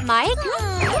shot, Mike.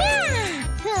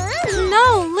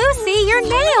 No, Lucy, your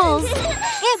nails.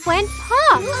 It went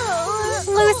pop.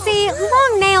 Lucy,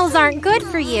 long nails aren't good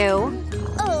for you.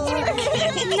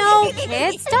 No,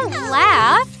 kids, don't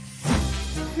laugh.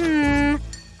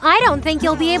 I don't think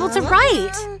you'll be able to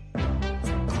write.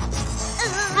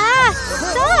 Ah,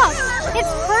 stop!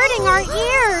 It's hurting our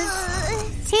ears.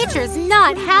 Teacher's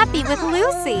not happy with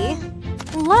Lucy.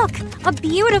 Look, a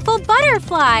beautiful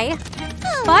butterfly.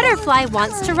 Butterfly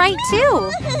wants to write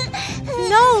too.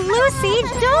 No, Lucy,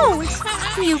 don't!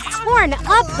 You've torn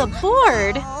up the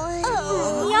board.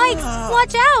 Yikes,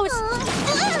 watch out!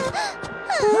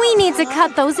 We need to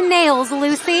cut those nails,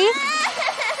 Lucy.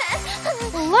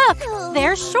 Look,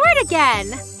 they're short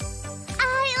again.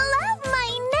 I love my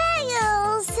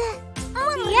nails.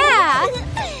 Yeah.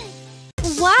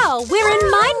 Wow, we're in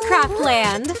Minecraft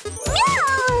land.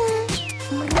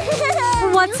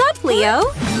 What's up,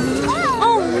 Leo?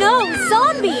 Oh no,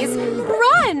 zombies!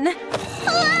 Run!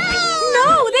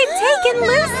 No, they've taken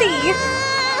Lucy!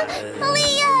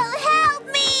 Leo, help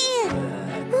me!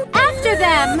 After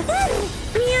them!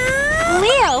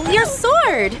 Leo, your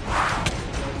sword!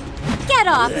 Get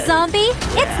off, zombie!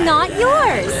 It's not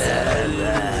yours!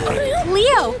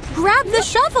 Leo, grab the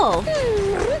shovel!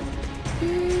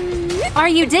 Are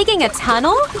you digging a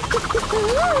tunnel?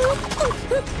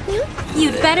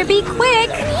 You'd better be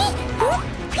quick!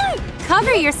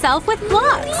 Cover yourself with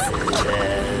blocks!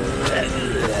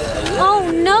 Oh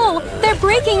no! They're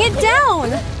breaking it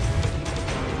down!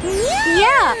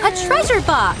 Yeah, a treasure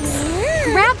box!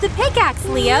 Grab the pickaxe,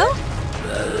 Leo!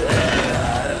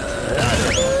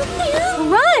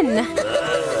 Run!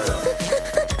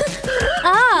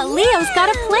 Ah, Leo's got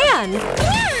a plan!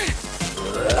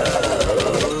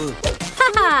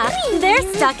 Haha! They're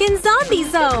stuck in zombie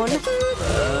zone!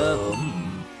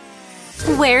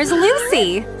 Where's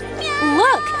Lucy?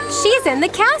 Look! She's in the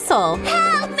castle!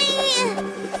 Help me!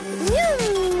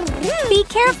 Be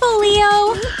careful,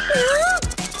 Leo!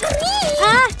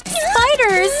 Ah!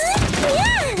 Spiders!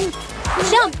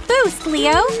 Jump boost,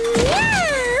 Leo!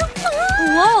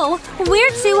 Whoa!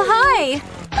 We're too high!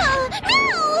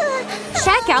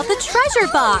 Check out the treasure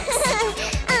box!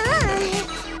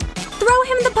 Throw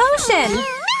him the potion!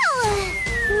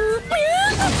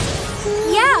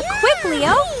 Yeah, quick,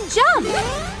 Leo! Jump!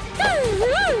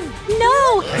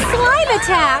 No! Slime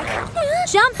attack!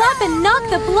 Jump up and knock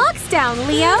the blocks down,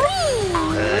 Leo!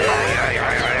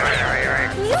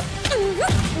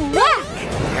 Whack!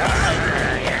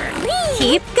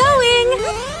 Keep going!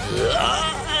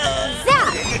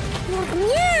 Zap!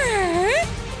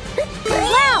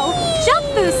 Wow! Jump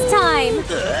boost time!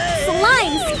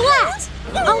 Slime splat!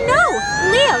 Oh no!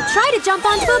 Leo, try to jump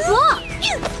onto a block!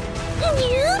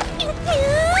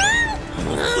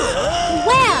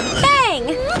 Wham! Bang!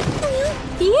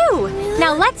 Phew!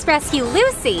 Now let's rescue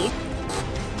Lucy!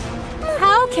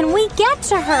 How can we get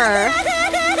to her?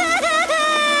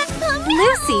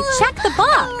 Lucy, check the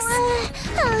box!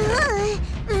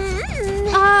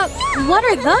 What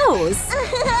are those?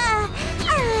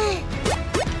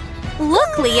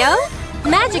 Look, Leo!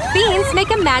 Magic beans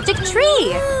make a magic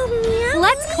tree!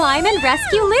 Let's climb and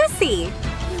rescue Lucy!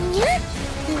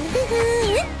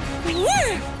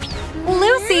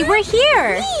 Lucy, we're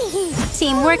here!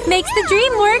 Teamwork makes the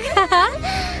dream work, haha!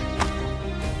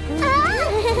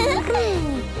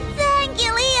 Thank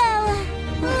you, Leo!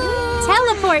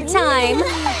 Teleport time!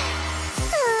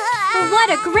 What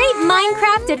a great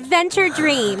Minecraft adventure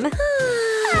dream!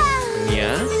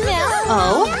 Yeah?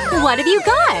 Oh, what have you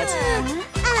got?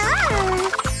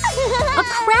 A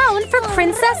crown for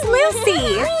Princess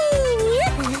Lucy!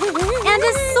 And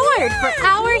a sword for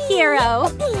our hero!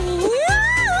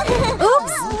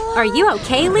 Oops! Are you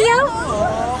okay, Leo?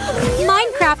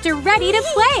 Minecraft are ready to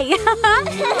play!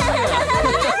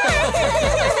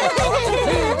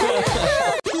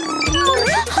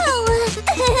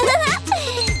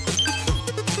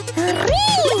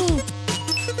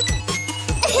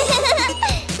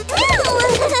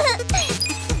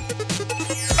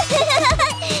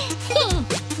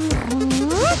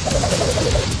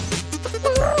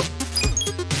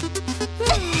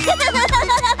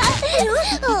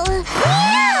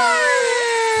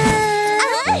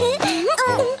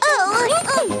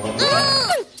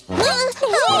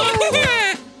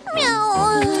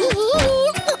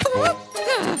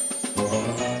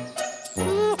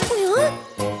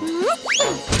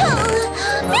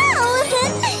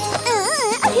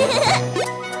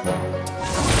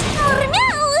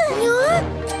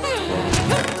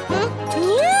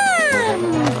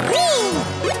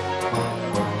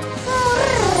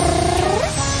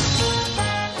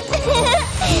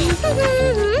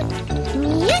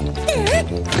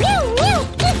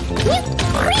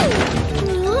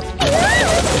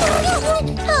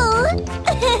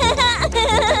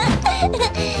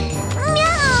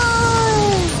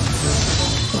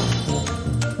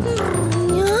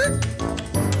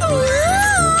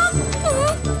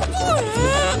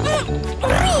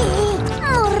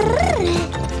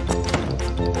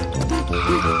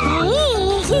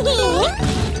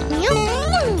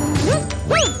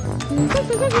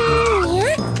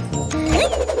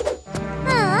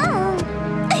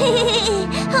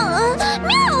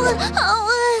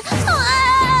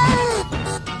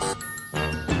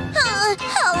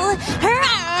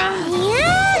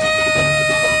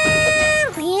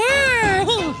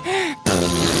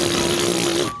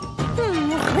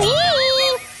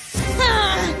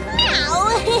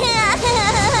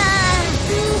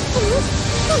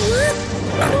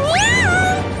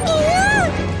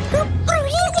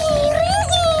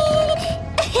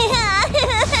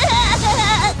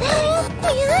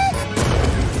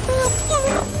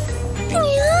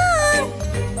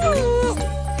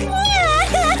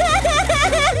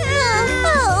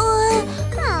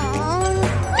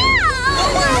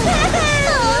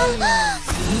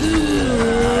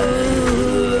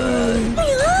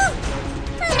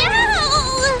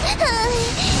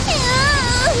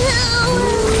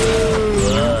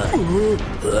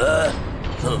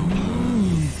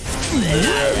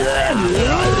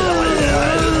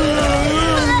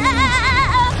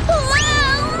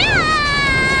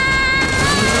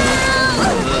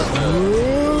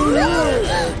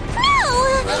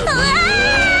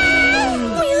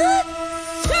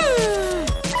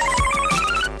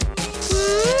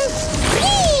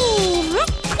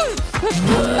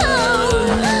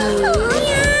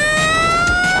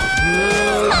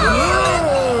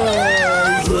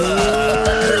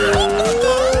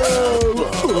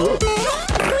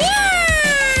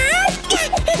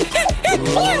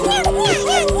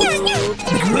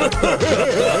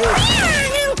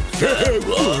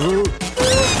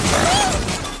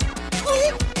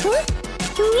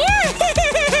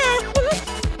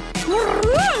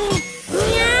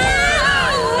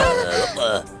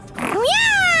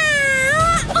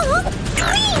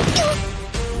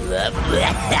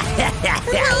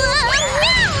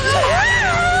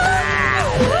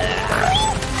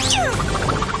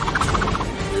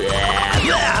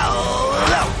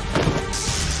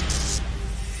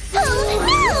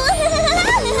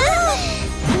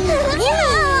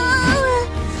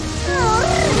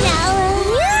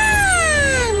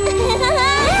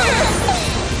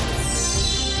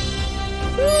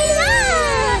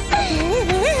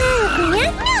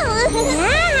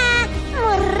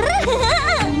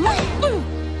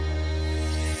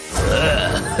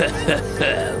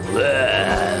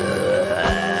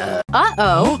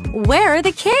 Uh-oh, where are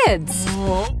the kids?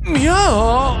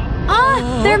 Meow.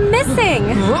 Ah, they're missing!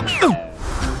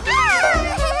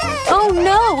 Oh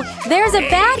no, there's a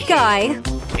bad guy!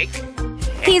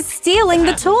 He's stealing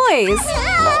the toys!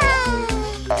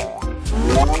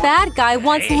 Bad guy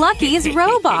wants Lucky's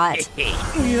robot!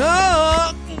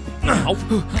 Yeah.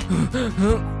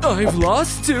 I've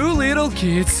lost 2 little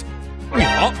kids.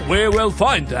 Yeah, we will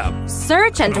find them.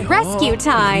 Search and rescue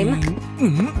time!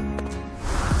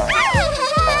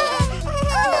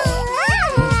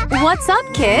 What's up,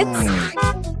 kids?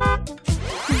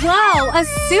 Wow, a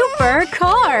super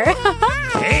car!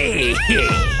 Hey!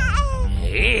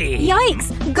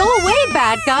 Yikes! Go away,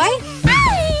 bad guy!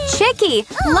 Chicky,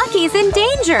 Lucky's in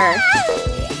danger!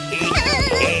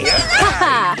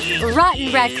 Haha!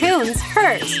 Rotten raccoons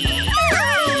hurt!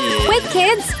 Quick,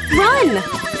 kids! Run!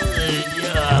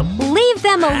 Leave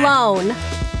them alone!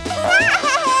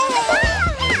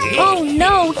 Oh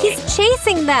no! He's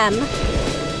chasing them!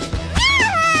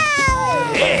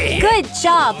 Good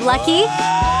job, Lucky!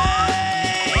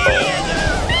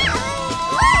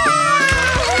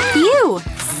 Phew!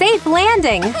 Safe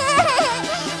landing!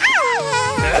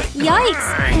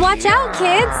 Yikes! Watch out,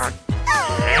 kids!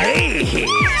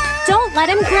 Don't let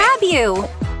him grab you!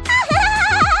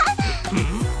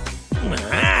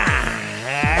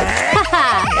 Haha!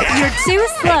 You're too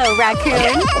slow,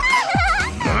 raccoon!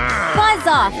 Buzz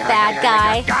off, bad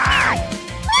guy!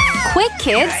 Quick,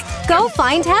 kids! Go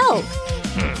find help!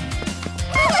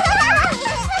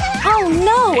 Oh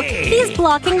no! He's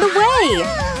blocking the way!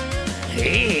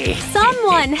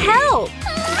 Someone help!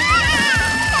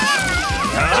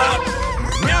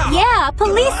 Yeah,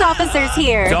 police officers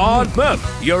here! Don't move!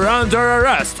 You're under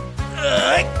arrest!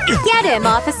 Get him,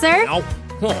 officer!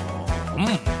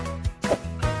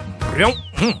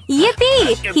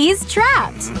 Yippee! He's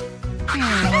trapped!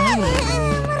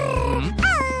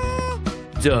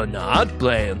 Do not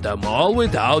play in the mall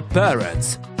without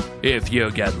parents. If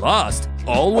you get lost,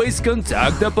 always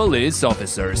contact the police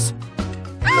officers.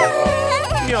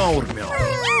 Meow, meow.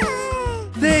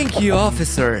 Thank you,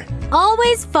 officer.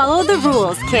 Always follow the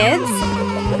rules, kids!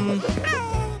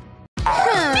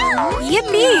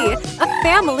 Yippee! A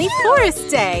family forest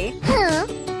day!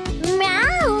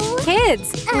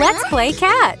 Kids, let's play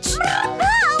catch!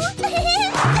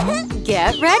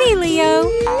 Get ready, Leo!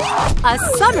 A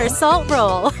somersault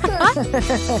roll!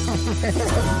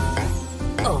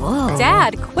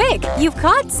 Dad, quick! You've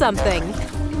caught something!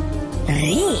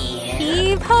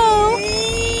 Heave-ho!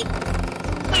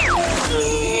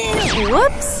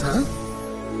 Whoops!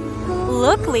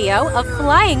 Look, Leo, a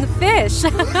flying fish!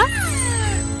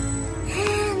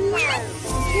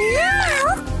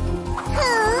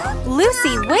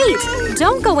 Lucy, wait!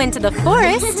 Don't go into the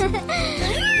forest!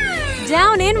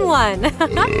 Down in one!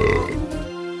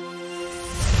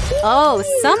 Oh,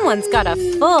 someone's got a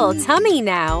full tummy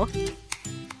now!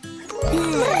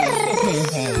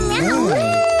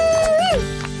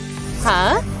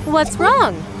 Huh? What's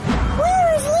wrong?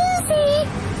 Where is Lucy?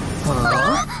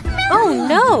 Oh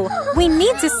no! We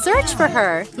need to search for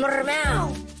her!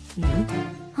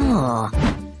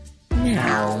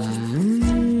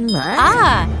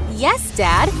 Ah! Yes,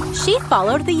 Dad! She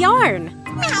followed the yarn!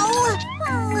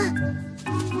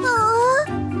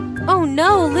 Oh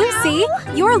no, Lucy!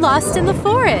 You're lost in the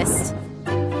forest!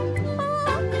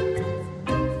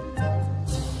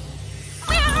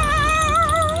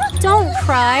 Don't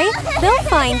cry! They'll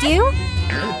find you!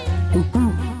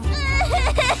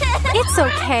 It's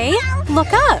okay!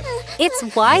 Look up! It's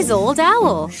Wise Old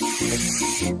Owl!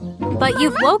 But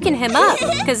you've woken him up,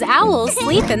 because owls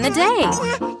sleep in the day!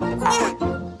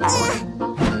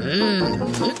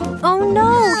 Oh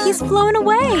no! He's flown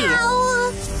away!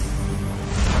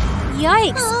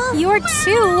 Yikes! You're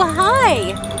too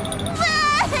high!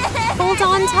 Hold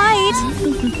on tight!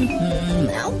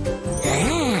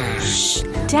 Shh!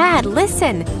 Dad,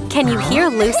 listen! Can you hear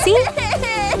Lucy?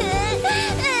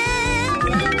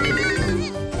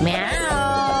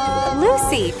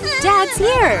 Lucy! Dad's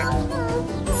here!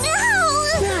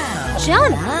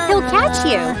 Jump! He'll catch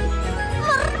you!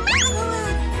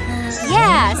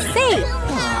 Yeah, safe!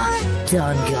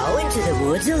 Don't go into the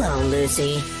woods alone,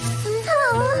 Lucy.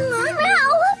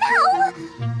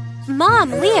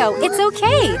 Mom, Leo, it's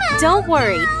okay! Don't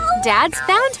worry! Dad's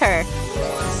found her!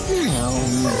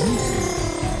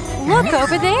 Look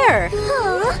over there!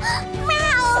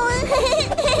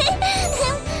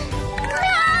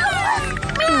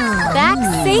 Back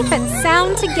safe and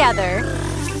sound together!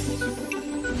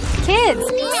 Kids,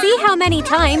 see how many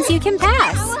times you can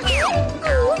pass!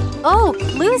 Oh,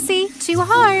 Lucy, too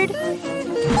hard!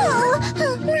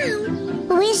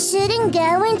 We can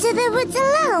go into the woods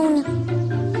alone.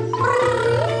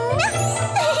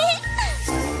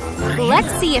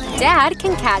 Let's see if Dad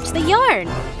can catch the yarn.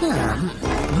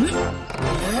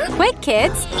 Quick,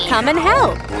 kids, come and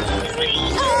help.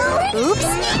 Oops,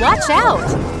 watch out.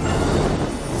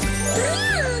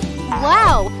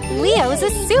 Wow, Leo's a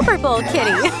Super Bowl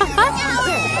kitty.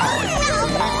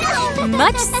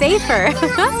 Much safer.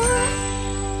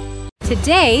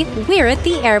 Today, we're at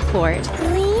the airport.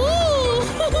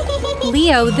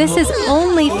 Leo, this is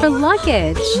only for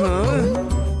luggage.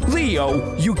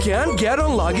 Leo, you can't get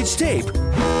on luggage tape.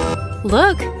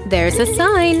 Look, there's a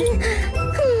sign.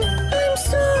 I'm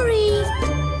sorry.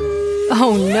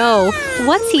 Oh no,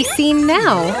 what's he seen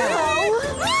now?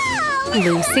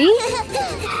 Lucy?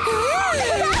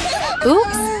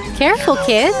 Oops, careful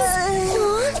kids.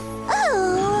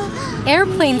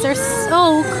 Airplanes are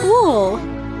so cool.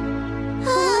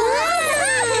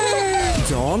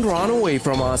 Don't run away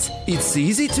from us. It's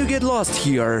easy to get lost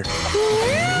here.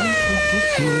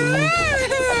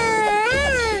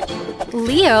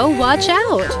 Leo, watch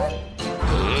out.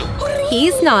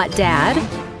 He's not Dad.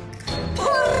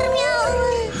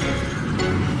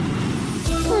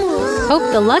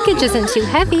 Hope the luggage isn't too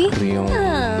heavy. Leo.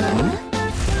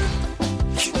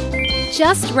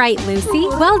 Just right, Lucy.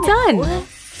 Well done.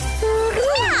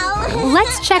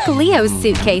 Let's check Leo's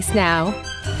suitcase now.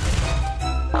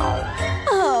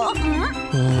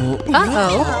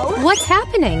 Uh-oh, what's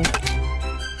happening?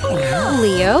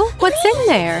 Leo, what's in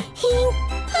there?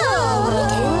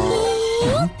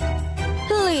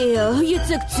 Leo, you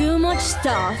took too much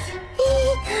stuff.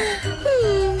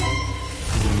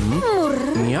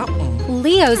 Yep.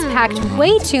 Leo's packed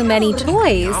way too many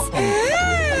toys.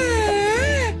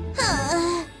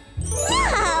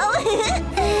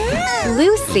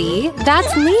 Lucy,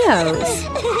 that's Leo's.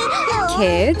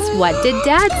 Kids, what did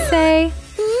Dad say?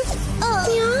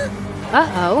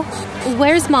 Uh-oh,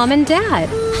 where's Mom and Dad?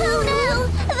 Oh no,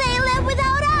 they live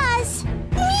without us.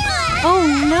 Oh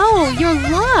no, you're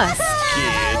lost.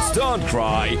 Kids, don't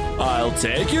cry. I'll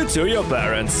take you to your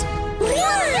parents.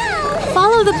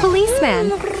 Follow the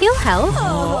policeman. He'll help.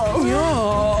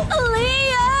 Leo!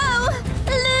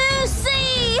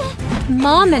 Lucy!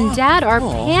 Mom and Dad are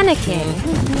panicking.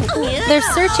 They're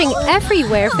searching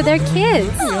everywhere for their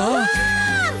kids.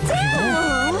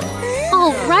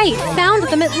 All right, found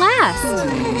them at last.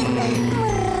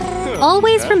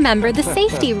 Always remember the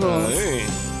safety rules.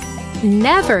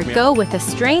 Never go with a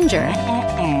stranger.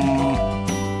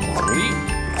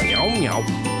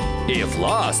 If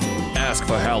lost, ask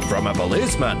for help from a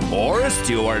policeman or a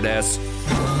stewardess.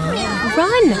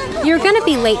 Run! You're gonna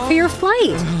be late for your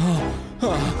flight.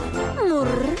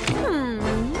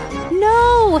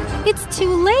 No, it's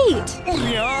too late.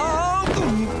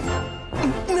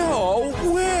 No,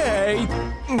 wait.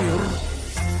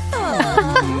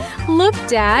 Look,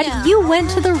 Dad, you went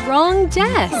to the wrong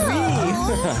desk.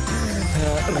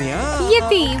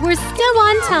 Yippee, we're still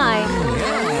on time.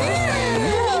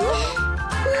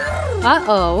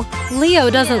 Uh-oh, Leo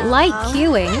doesn't like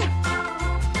queuing.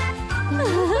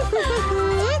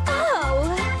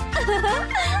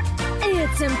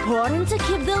 It's important to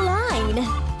keep the line.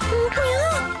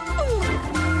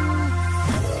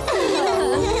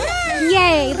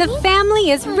 Yay, the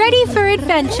family is ready for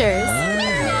adventures.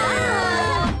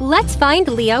 Let's find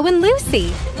Leo and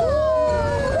Lucy.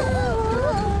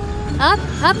 Up,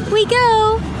 up we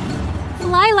go.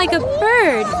 Fly like a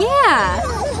bird, yeah.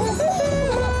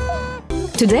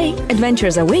 Today,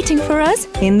 adventures are waiting for us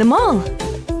in the mall.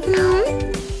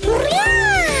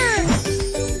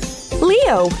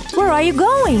 Leo, where are you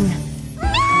going?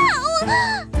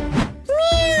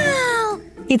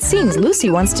 It seems Lucy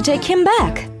wants to take him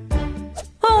back.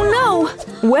 Oh no!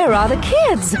 Where are the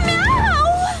kids?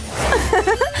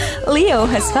 Leo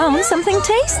has found something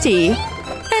tasty.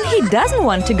 And he doesn't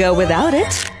want to go without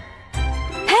it.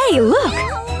 Hey, look!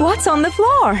 What's on the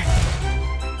floor?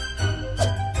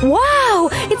 Wow!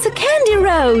 It's a candy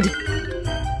road!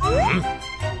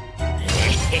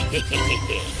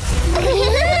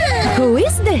 Who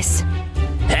is this?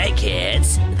 Hey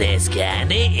kids, this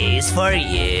candy is for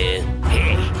you.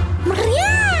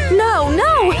 No,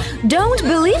 no! Don't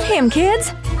believe him,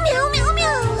 kids!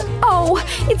 Oh,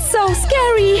 it's so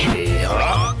scary!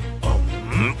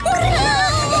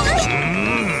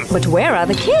 But where are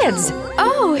the kids?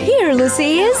 Oh, here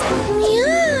Lucy is!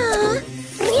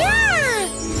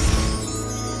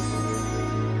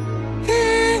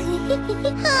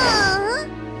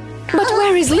 But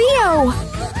where is Leo?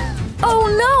 Oh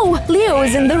no! Leo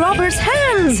is in the robber's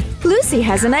hands! Lucy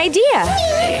has an idea!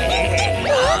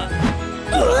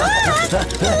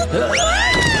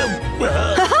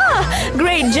 Haha! Great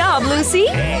Great job, Lucy!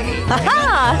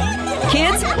 Ha-ha!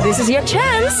 Kids, this is your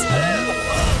chance!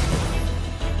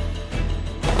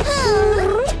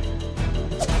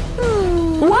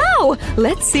 Wow!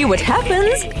 Let's see what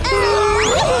happens!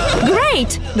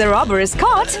 Great! The robber is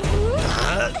caught!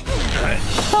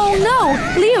 Oh no!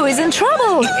 Leo is in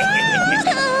trouble!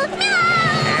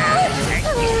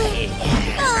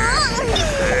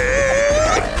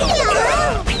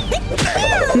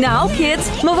 Now, kids,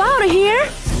 move out of here!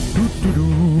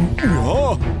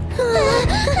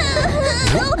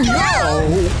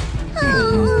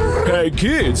 Hey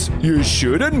kids, you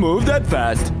shouldn't move that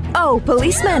fast. Oh,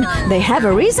 policeman, they have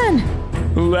a reason.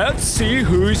 Let's see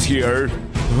who's here.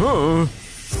 Huh?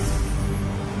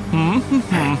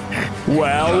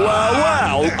 Well,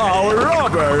 our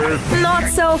robber. Not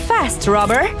so fast,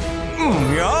 robber.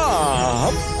 Yeah.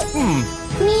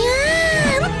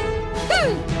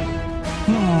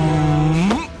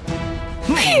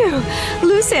 Phew!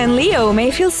 Lucy and Leo may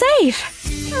feel safe.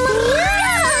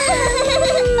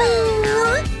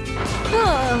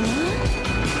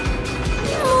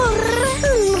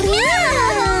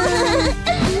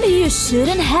 You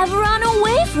shouldn't have run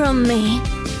away from me.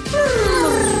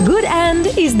 Good end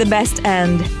is the best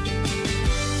end.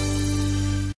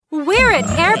 We're at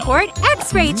airport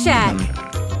X-ray check.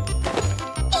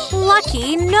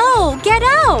 Lucky, no, get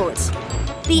out.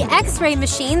 The X-ray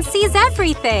machine sees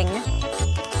everything.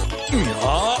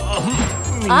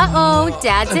 Uh-oh,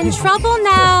 Dad's in trouble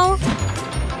now.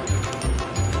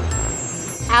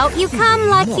 Out you come,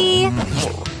 Lucky.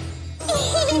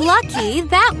 Lucky,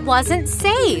 that wasn't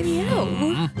safe.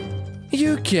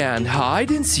 You can't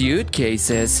hide in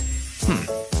suitcases.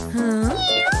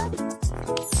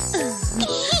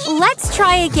 Let's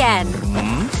try again.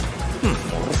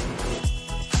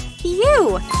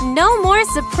 Phew, no more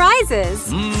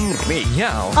surprises.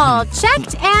 All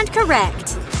checked and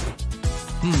correct.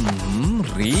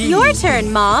 Your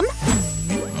turn, Mom.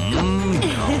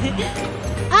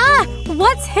 Ah,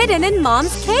 what's hidden in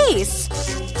Mom's case?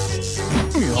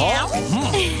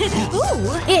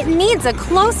 It needs a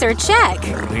closer check.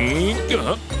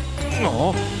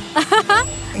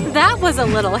 That was a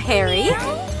little hairy.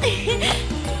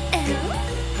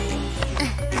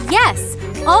 Yes,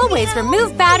 always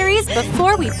remove batteries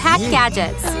before we pack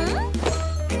gadgets.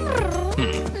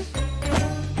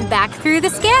 Back through the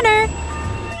scanner.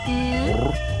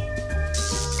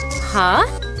 Huh?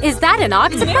 Is that an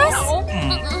octopus?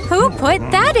 Who put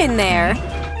that in there?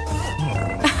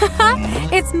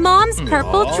 It's Mom's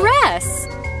purple dress.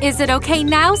 Is it okay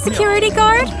now, security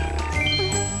guard?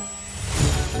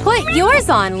 Put yours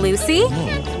on, Lucy.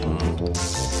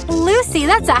 Lucy,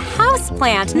 that's a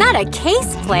houseplant, not a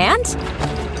case plant.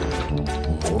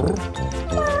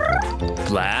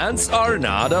 Plants are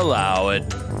not allowed.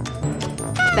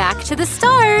 Back to the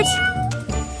start.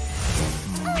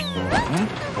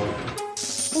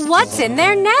 What's in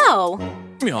there now?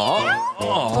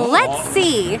 Let's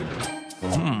see.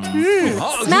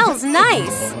 Smells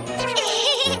nice.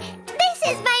 This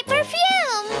is my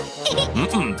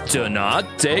perfume. Do not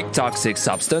take toxic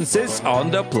substances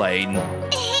on the plane.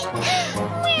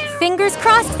 Fingers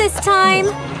crossed this time.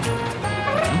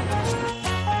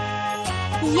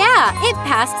 Yeah, it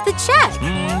passed the check.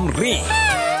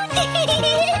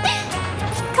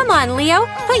 Come on, Leo.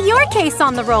 Put your case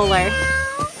on the roller.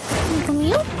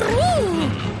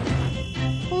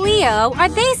 Leo, are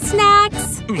they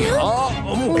snacks?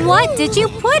 What did you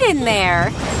put in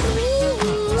there?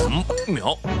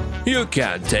 You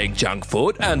can't take junk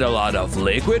food and a lot of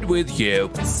liquid with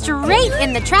you. Straight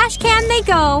in the trash can they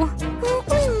go.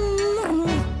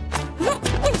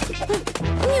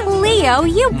 Leo,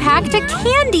 you packed a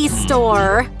candy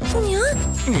store.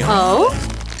 Oh?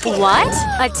 What?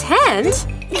 A tent?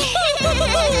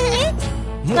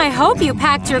 I hope you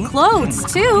packed your clothes,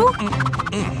 too.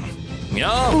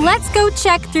 Let's go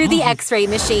check through the X-ray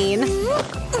machine.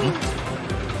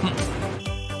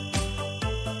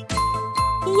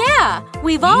 Yeah,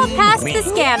 we've all passed the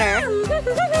scanner.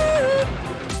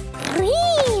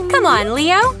 Come on,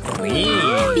 Leo.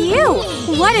 Phew,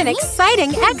 what an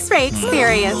exciting X-ray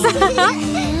experience.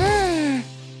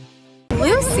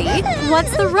 Lucy,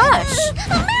 what's the rush?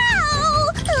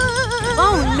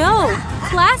 Oh no,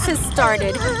 class has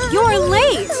started. You're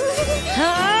late.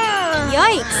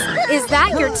 Yikes, is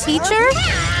that your teacher?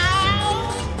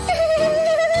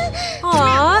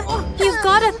 Aw, you've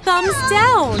got a thumbs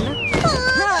down.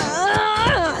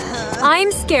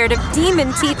 I'm scared of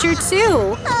Demon Teacher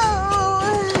too.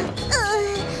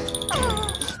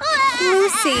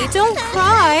 Lucy, don't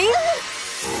cry.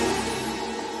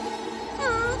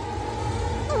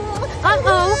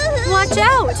 Uh-oh, watch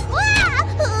out.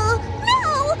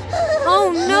 Oh Oh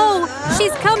no!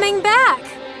 She's coming back!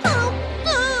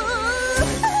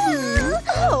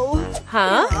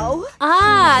 Huh?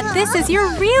 Ah, this is your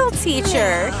real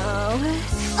teacher!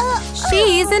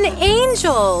 She's an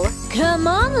angel! Come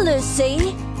on,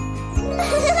 Lucy.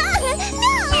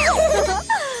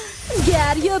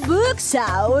 Get your books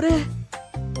out.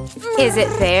 Is it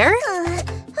there?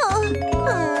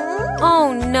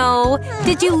 Oh no!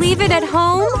 Did you leave it at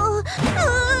home?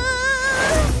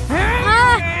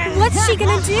 Ah! What's she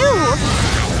gonna do?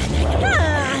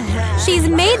 She's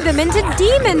made them into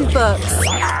demon books!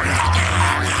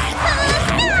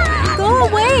 Go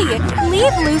away!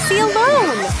 Leave Lucy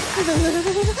alone!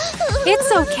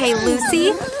 It's okay,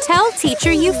 Lucy. Tell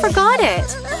teacher you forgot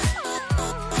it.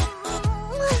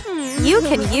 You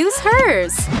can use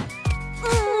hers.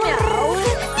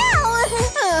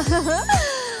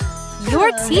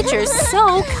 Your teacher's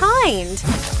so kind.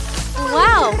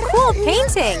 Wow, cool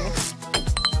painting.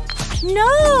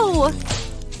 No!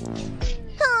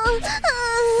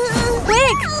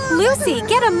 Quick, Lucy,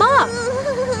 get a mop.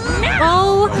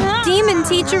 Oh, demon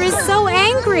teacher is so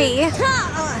angry.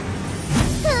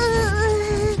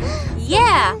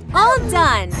 Yeah, all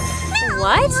done.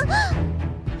 What?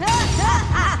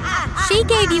 She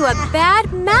gave you a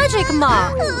bad magic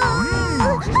mop.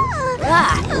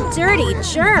 Ah, dirty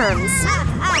germs.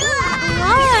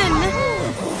 Run!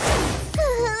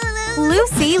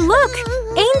 Lucy, look!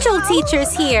 Angel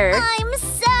teacher's here. I'm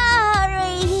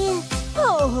sorry.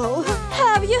 Oh,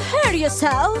 have you hurt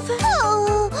yourself?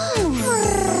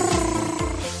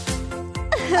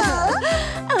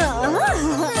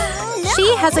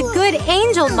 She has a good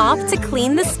angel mop to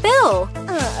clean the spill.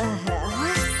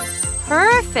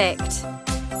 Perfect.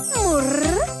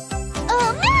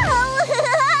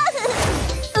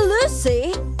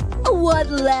 Lucy, what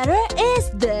letter is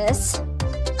this?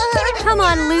 Come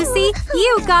on, Lucy.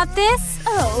 You got this.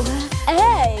 Oh,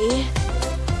 A.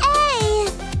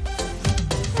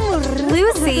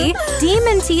 Lucy,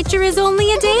 demon teacher is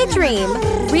only a daydream.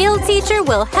 Real teacher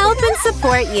will help and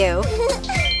support you.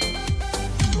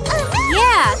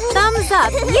 Yeah, thumbs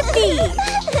up. Yippee!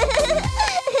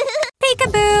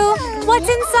 Peekaboo! What's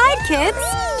inside, kids?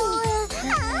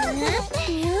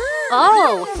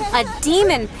 Oh, a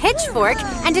demon pitchfork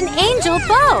and an angel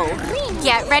bow.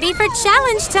 Get ready for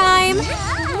challenge time.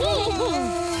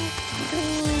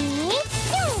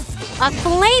 A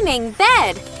flaming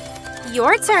bed.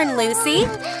 Your turn, Lucy.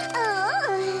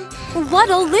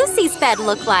 What'll Lucy's bed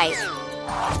look like?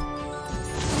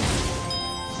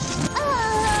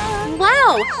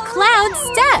 Wow, cloud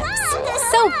steps.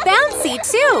 So bouncy,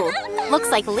 too. Looks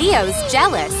like Leo's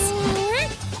jealous.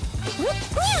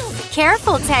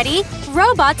 Careful, Teddy.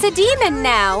 Robot's a demon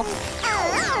now.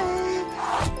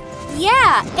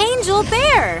 Yeah, angel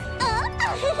bear.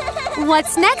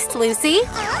 What's next, Lucy?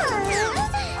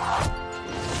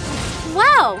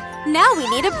 Wow, now we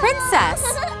need a princess.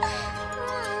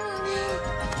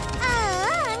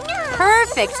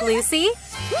 Perfect, Lucy.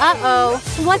 Uh-oh,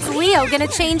 what's Leo gonna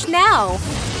change now?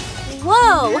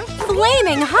 Whoa,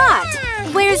 flaming hot.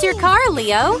 Where's your car,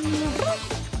 Leo?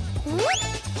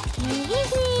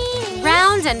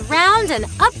 Round and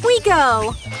up we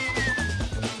go.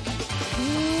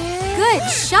 Good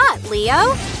shot,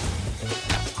 Leo.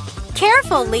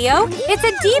 Careful, Leo. It's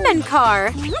a demon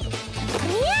car.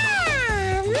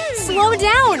 Slow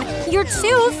down. You're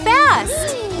too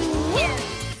fast.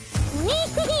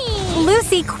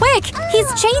 Lucy, quick.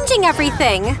 He's changing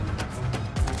everything.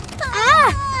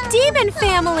 Ah! Demon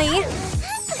family.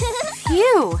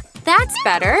 Phew. That's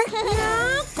better.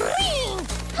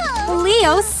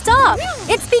 Leo, stop!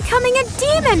 It's becoming a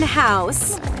demon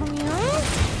house!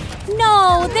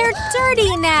 No, they're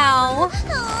dirty now!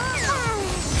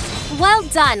 Well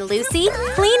done, Lucy.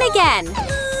 Clean again.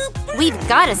 We've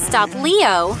got to stop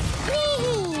Leo.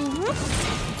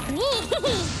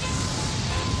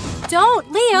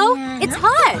 Don't, Leo! It's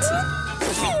hot!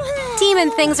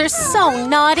 Demon things are so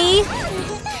naughty!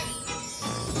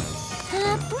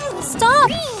 Stop!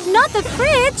 Not the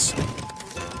fridge!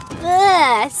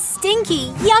 Ugh,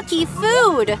 stinky, yucky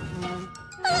food!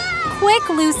 Quick,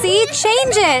 Lucy,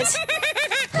 change it!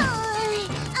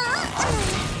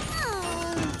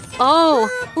 Oh,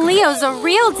 Leo's a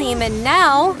real demon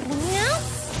now!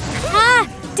 Ah,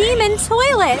 demon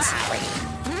toilet!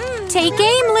 Take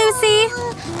aim, Lucy!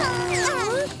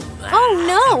 Oh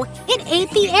no, it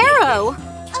ate the arrow!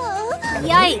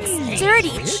 Yikes,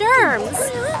 dirty germs!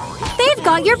 They've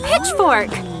got your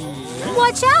pitchfork!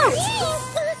 Watch out!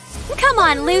 Come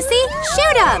on, Lucy!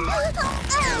 Shoot him!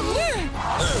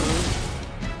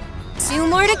 2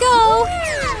 more to go!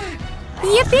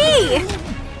 Yippee!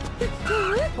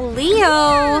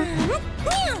 Leo!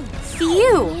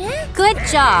 Phew! Good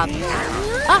job!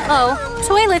 Uh-oh,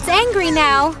 toilet's angry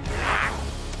now!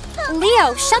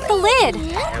 Leo, shut the lid!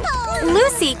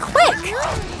 Lucy, quick!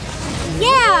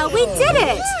 Yeah, we did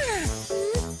it!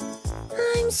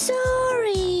 I'm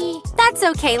sorry. That's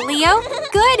okay, Leo.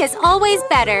 Good is always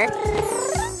better.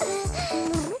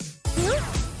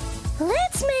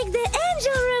 Let's make the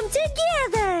angel room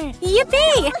together.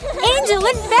 Yippee! Angel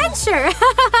adventure!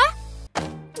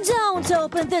 Don't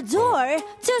open the door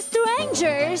to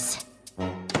strangers.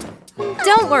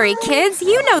 Don't worry, kids.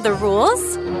 You know the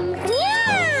rules.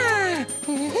 Yeah!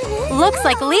 Looks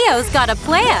like Leo's got a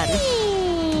plan.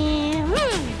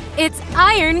 It's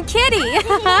Iron Kitty.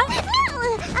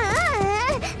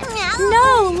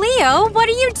 No, Leo, what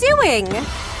are you doing?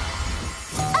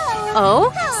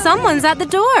 Oh, someone's at the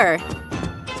door.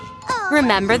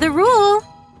 Remember the rule.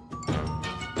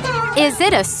 Is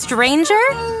it a stranger?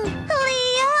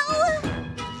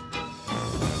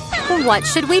 What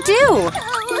should we do?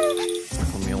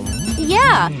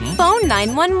 Yeah, phone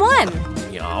 911.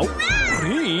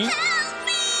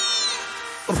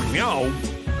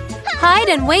 Hide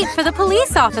and wait for the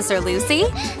police officer, Lucy.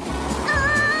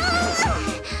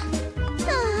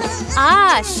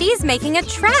 Ah, she's making a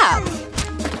trap.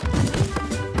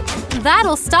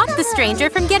 That'll stop the stranger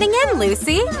from getting in,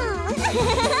 Lucy.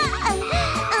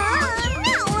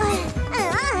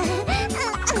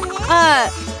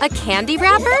 A candy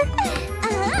wrapper?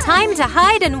 Time to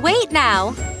hide and wait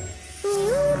now.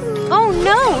 Oh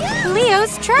no,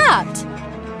 Leo's trapped.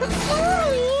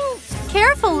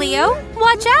 Careful, Leo.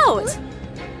 Watch out.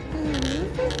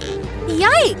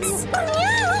 Yikes.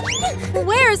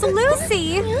 Where's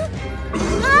Lucy?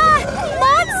 Ah,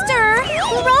 monster!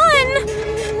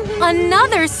 Run!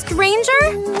 Another stranger?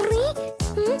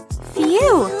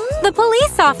 Phew, the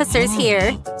police officer's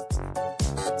here.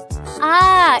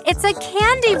 Ah, it's a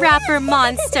candy wrapper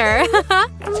monster.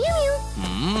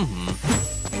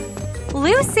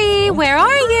 Lucy, where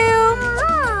are you?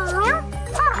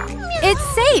 It's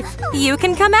safe. You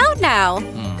can come out now.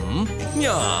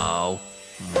 Meow.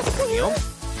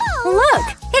 Look,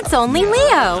 it's only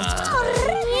Leo.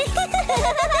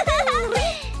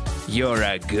 You're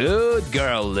a good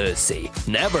girl, Lucy.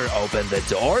 Never open the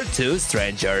door to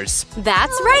strangers.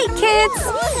 That's right, kids.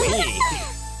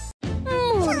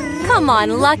 Come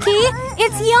on, Lucky.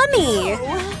 It's yummy.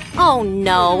 Oh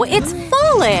no, it's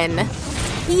fallen.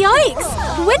 Yikes!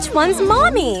 Which one's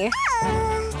Mommy?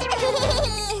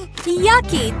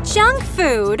 Yucky junk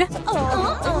food.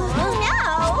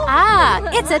 Ah,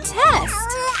 it's a test.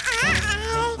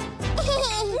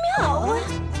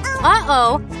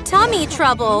 Uh-oh, tummy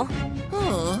trouble.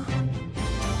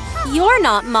 You're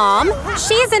not Mom.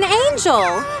 She's an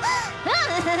angel.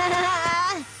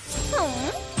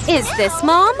 Is this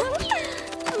Mom?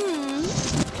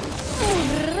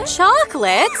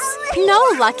 Chocolates? No,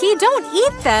 Lucky, don't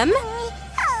eat them.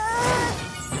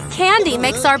 Candy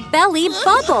makes our belly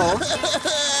bubble.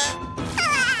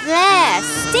 Bleh,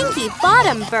 stinky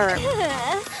bottom burp.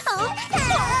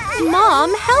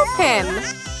 Mom, help him.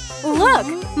 Look,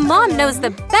 Mom knows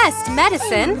the best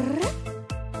medicine.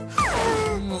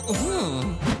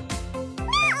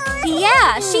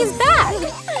 Yeah, she's back.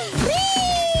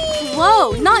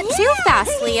 Whoa, not too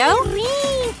fast, Leo.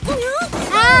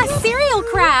 Ah, cereal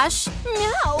crash.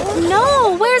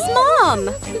 No, where's Mom?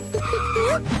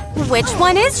 Which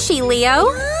one is she, Leo?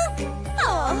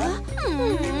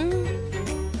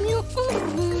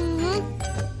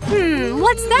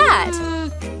 What's that?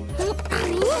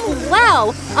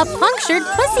 Wow, a punctured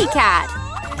pussycat.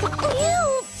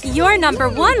 You're number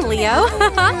 1, Leo.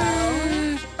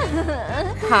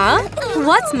 Huh?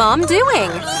 What's Mom doing?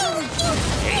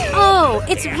 Oh,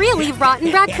 it's really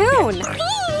Rotten Raccoon.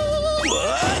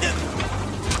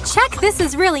 Check this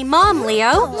is really Mom,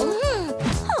 Leo.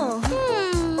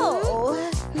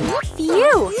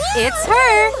 Phew, it's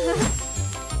her.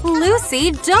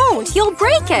 Lucy, don't. You'll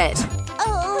break it.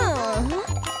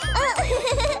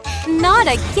 Not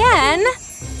again.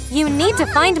 You need to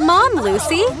find Mom,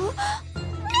 Lucy.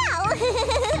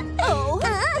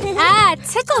 Ah,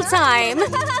 tickle time.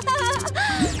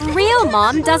 Real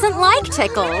Mom doesn't like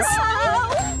tickles.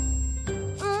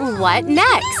 What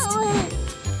next?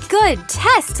 Good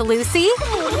test, Lucy.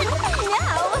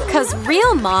 'Cause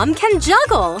real Mom can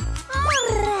juggle.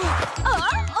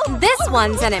 This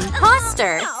one's an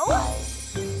imposter.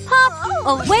 Hop,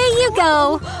 away you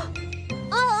go.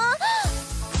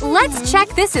 Let's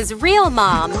check this is real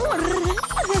Mom.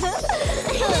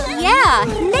 Yeah,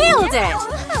 nailed it.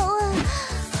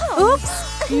 Oops,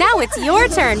 now it's your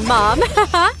turn, Mom.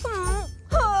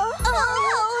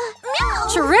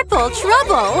 Triple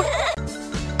trouble.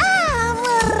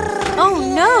 Oh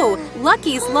no,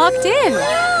 Lucky's locked in.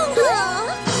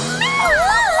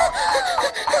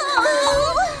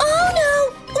 Oh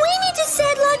no! We need to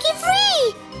set Lucky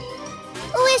free!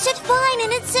 We should find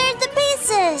and insert the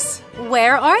pieces.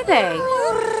 Where are they?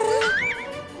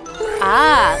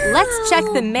 Ah, let's check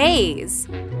the maze.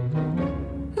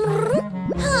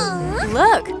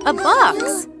 Look, a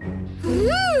box.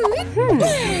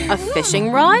 A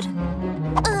fishing rod?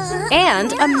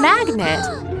 And a magnet.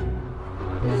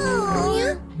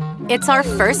 It's our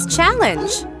first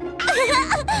challenge.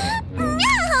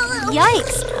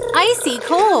 Yikes! Icy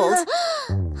cold.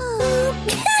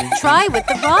 Try with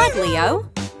the rod, Leo.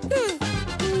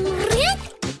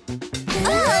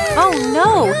 Oh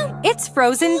no! It's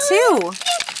frozen too!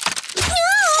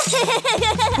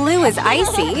 Blue is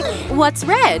icy. What's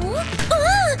red?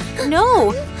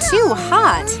 No! Too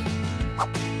hot!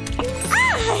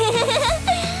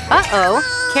 Uh-oh!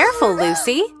 Careful,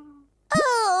 Lucy!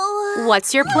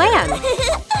 What's your plan?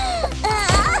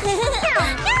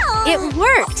 It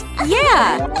worked!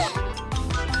 Yeah!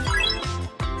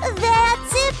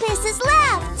 That's 2 pieces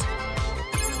left.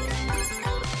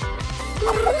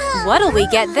 What'll we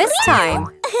get this time?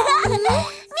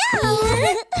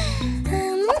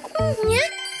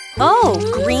 Oh,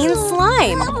 green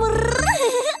slime!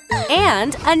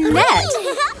 And a net!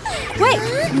 Quick,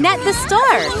 net the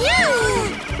star!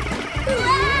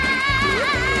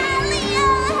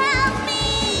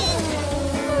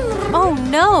 Oh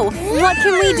no! What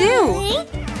can we do?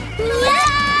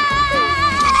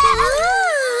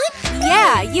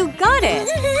 Yeah, you got it!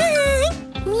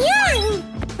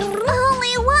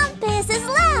 Only 1 piece is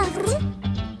left.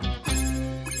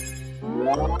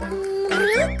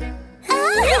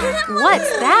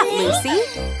 What's that, Lucy?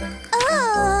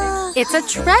 It's a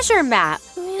treasure map!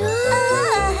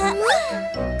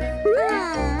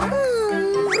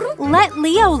 Let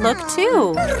Leo look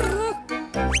too!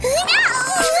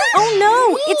 Oh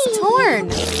no! It's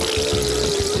torn!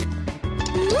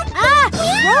 Ah!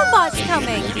 Robot's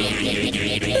coming!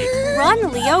 Run,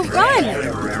 Leo, run!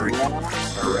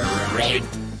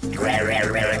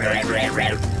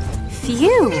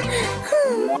 Phew!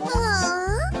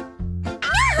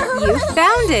 You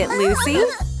found it, Lucy!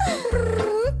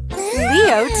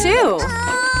 Leo, too!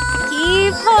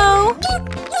 Heave-ho!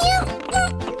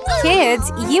 Kids,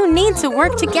 you need to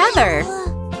work together!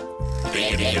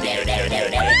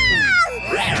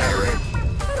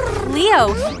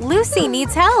 Leo, Lucy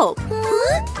needs help!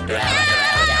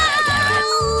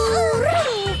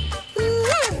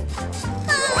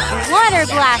 Water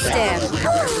blast him!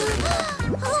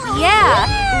 Yeah,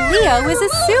 Leo is a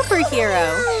superhero!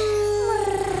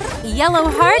 Yellow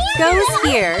heart goes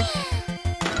here!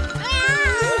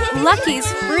 Lucky's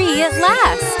free at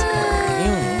last!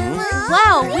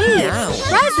 Wowee!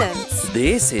 Presents!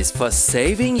 This is for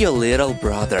saving your little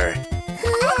brother.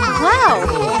 Wow!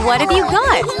 What have you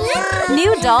got?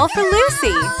 New doll for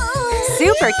Lucy!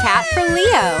 Super cat for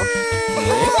Leo!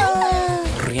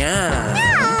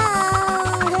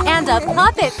 And a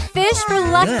puppet fish for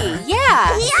Lucky!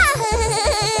 Yeah!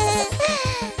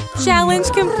 Challenge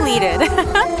completed!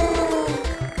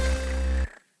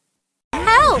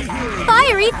 Help!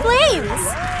 Fiery flames!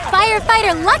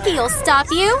 Firefighter Lucky will stop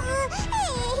you!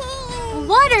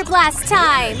 Water blast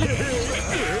time!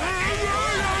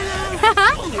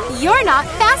 Haha! You're not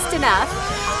fast enough!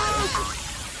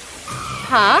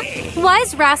 Huh? Why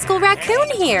is Rascal Raccoon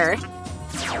here?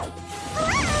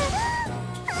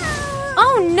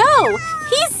 Oh no!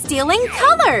 He's stealing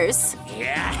colors!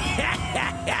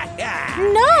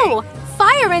 No!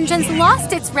 Fire engine's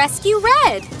lost its rescue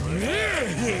red!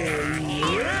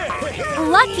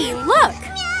 Lucky, look!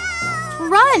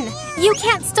 Run! You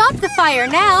can't stop the fire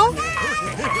now!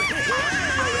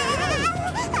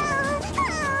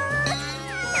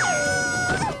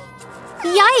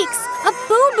 Yikes! A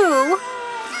boo-boo!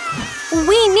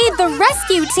 We need the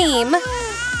rescue team!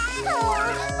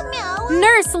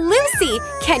 Nurse Lucy,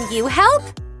 can you help?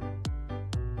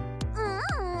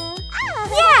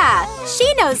 Yeah!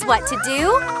 She knows what to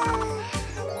do!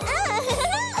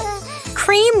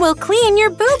 Cream will clean your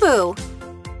boo-boo!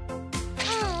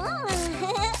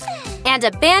 And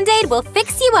a Band-Aid will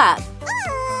fix you up!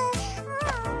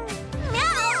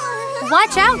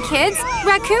 Watch out, kids!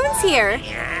 Raccoon's here!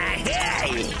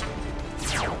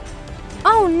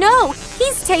 Oh no!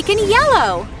 He's taken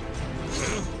yellow!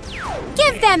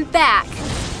 Give them back!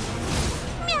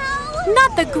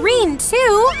 Not the green,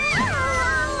 too!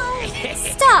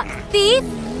 Stop, thief!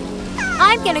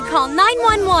 I'm gonna call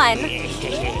 911!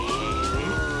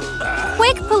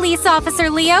 Quick, police officer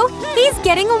Leo! He's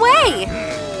getting away!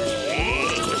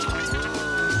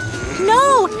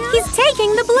 No! He's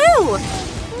taking the blue!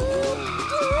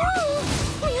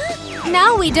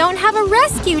 Now we don't have a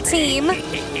rescue team.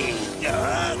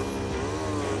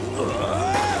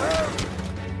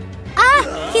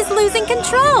 Ah! He's losing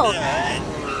control!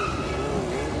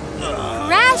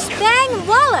 Crash, bang,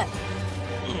 wallop!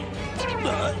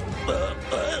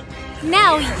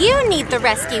 Now you need the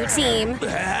rescue team.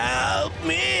 Help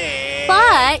me!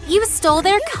 But you stole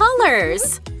their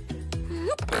colors.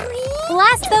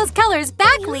 Blast those colors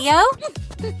back, Leo.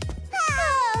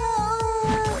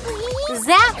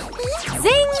 Zap!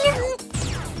 Zing!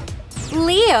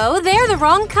 Leo, they're the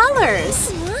wrong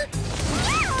colors.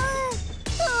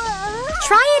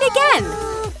 Try it again.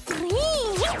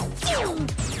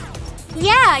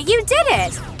 Yeah, you did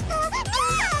it.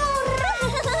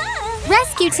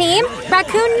 Rescue team,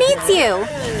 Raccoon needs you.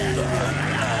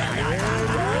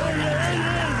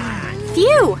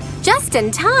 Phew, just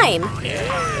in time.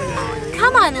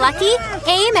 Come on, Lucky,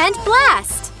 aim and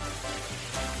blast.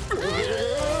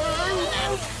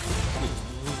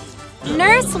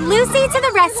 Nurse Lucy to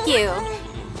the rescue.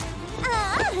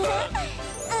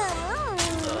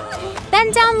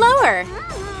 Bend down lower.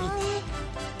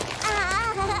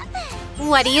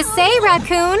 What do you say,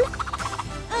 Raccoon?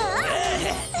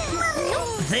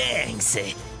 Thanks.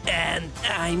 And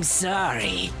I'm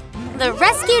sorry. The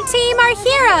rescue team are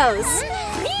heroes.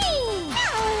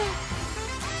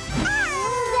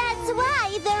 That's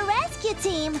why the rescue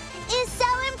team is so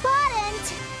important.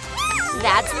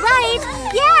 That's right.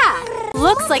 Yeah.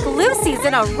 Looks like Lucy's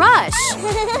in a rush.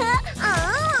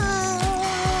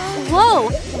 Whoa,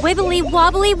 wibbly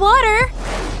wobbly water.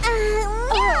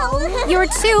 You're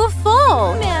too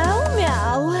full. Meow,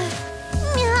 meow.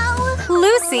 Meow.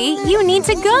 Lucy, you need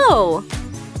to go.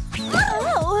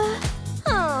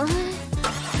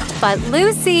 But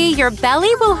Lucy, your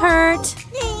belly will hurt.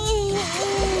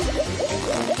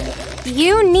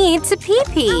 You need to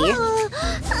pee-pee.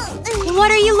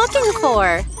 What are you looking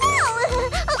for?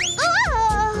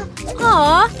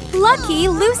 Aw, Lucky,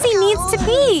 Lucy needs to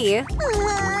pee.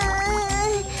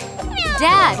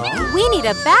 Dad, we need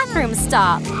a bathroom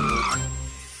stop.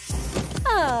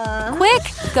 Quick,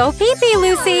 go pee-pee,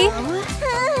 Lucy.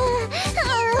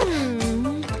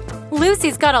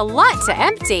 Lucy's got a lot to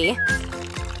empty.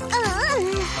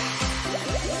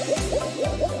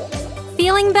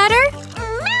 Feeling better?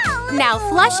 Now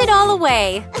flush it all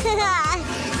away.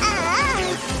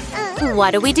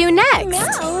 What do we do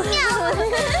next?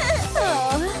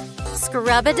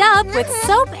 Scrub it up with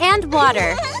soap and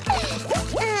water.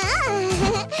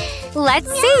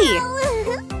 Let's see.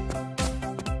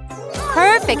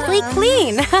 Perfectly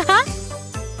clean.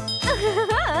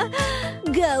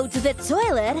 Go to the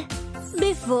toilet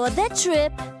before the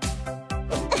trip.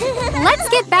 Let's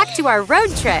get back to our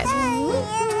road trip.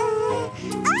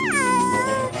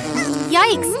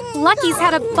 Yikes! Lucky's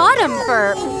had a bottom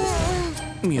burp.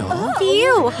 Meow.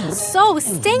 Phew! So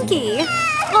stinky.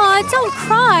 Aw, don't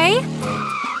cry.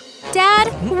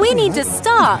 Dad, we need to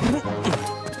stop.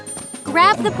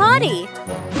 Grab the potty.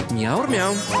 Meow,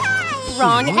 meow.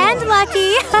 Wrong end,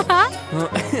 Lucky.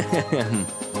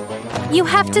 You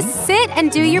have to sit and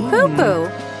do your poo-poo.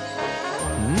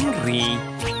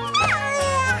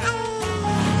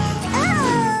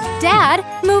 Dad,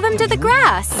 move him to the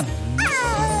grass.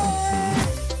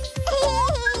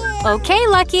 Okay,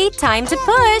 Lucky, time to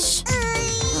push.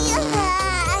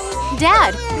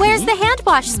 Dad, where's the hand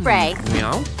wash spray?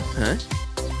 Meow. Huh?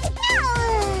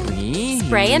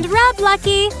 Spray and rub,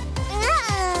 Lucky.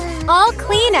 All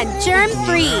clean and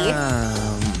germ-free.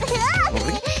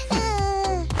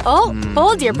 Oh,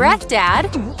 hold your breath, Dad.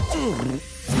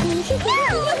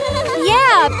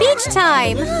 Yeah, beach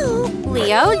time.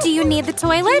 Leo, do you need the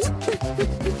toilet?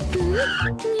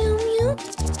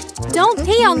 Don't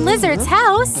pee on Lizard's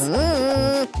house.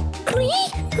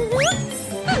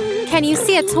 Can you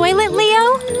see a toilet,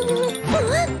 Leo?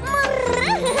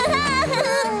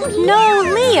 No,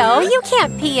 Leo, you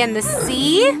can't pee in the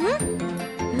sea.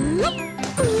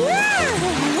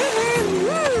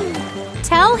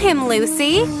 Tell him,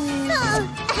 Lucy.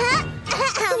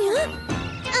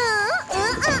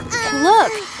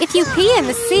 Look, if you pee in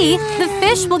the sea, the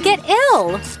fish will get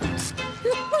ill.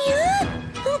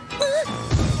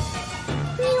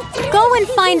 Go and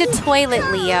find a toilet,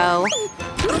 Leo.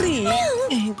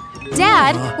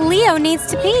 Dad, Leo needs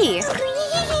to pee.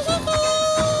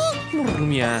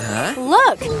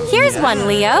 Look, here's one,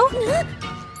 Leo.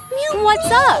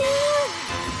 What's up?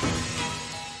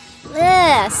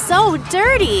 Ugh, so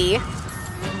dirty.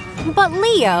 But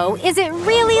Leo, is it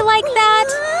really like that?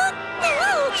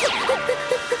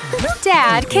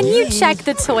 Dad, can you check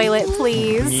the toilet,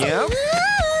 please? Yep.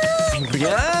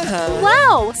 Yeah.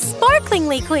 Wow,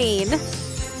 sparklingly clean.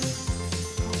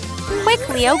 Quick,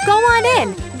 Leo, go on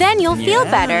in. Then you'll feel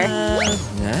better.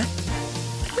 Huh?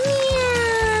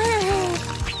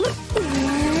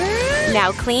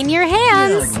 Now clean your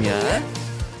hands. Yeah.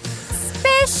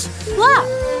 Splish, flop.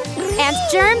 And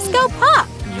germs go pop.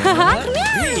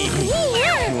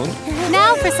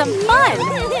 Now for some fun.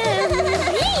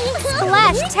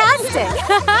 Splash-tastic.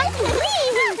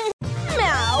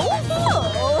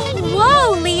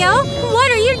 Whoa, Leo!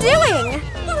 What are you doing?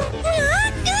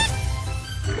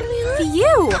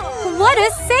 Phew! What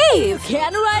a save!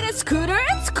 Can ride a scooter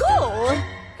at school.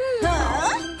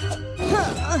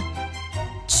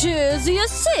 Choose your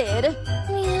seat.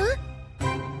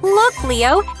 Look,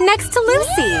 Leo, next to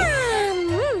Lucy.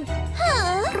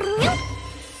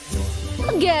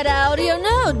 Get out your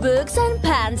notebooks and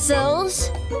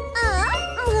pencils.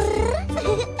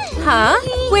 Huh?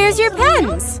 Where's your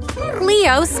pens?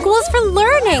 Leo, school's for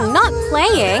learning, not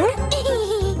playing.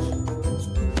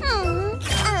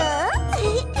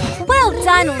 Well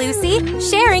done, Lucy.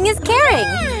 Sharing is caring.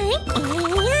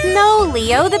 No,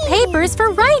 Leo, the paper's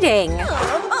for writing.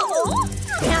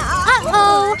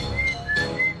 Uh-oh.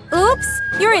 Oops,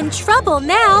 you're in trouble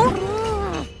now.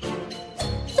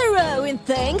 Throwing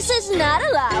things is not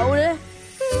allowed.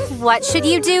 What should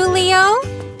you do, Leo?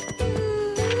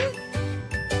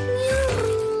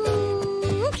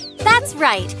 That's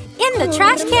right. In the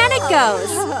trash can it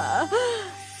goes.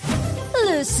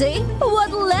 Lucy,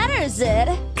 what letter is it?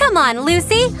 Come on,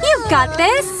 Lucy. You've got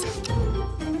this.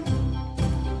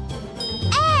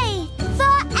 A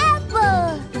for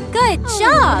apple. Good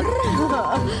job.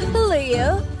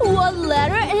 Leo, what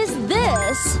letter is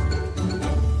this?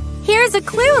 Here's a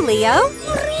clue, Leo.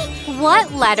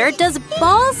 What letter does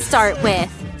ball start with?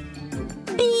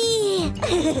 B.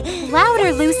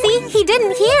 Louder, Lucy. He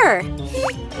didn't hear.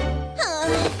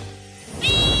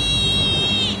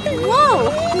 Whoa,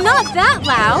 not that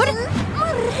loud.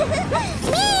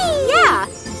 Yeah,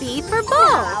 B for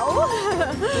ball.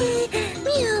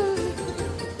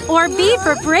 Or B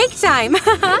for break time.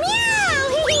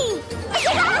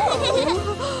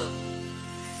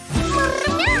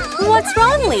 What's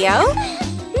wrong, Leo?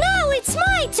 Now it's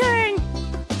my turn.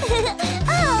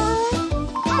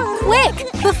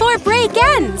 Quick, before break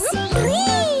ends.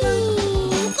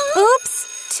 Oops,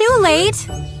 too late.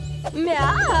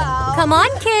 Meow. Come on,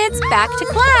 kids, back to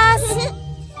class.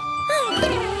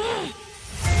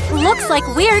 Looks like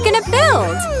we're gonna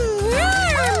build.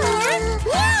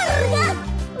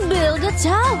 Build a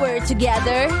tower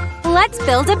together. Let's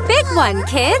build a big one,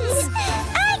 kids.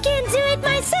 I can do it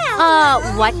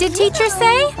myself. What did teacher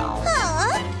say?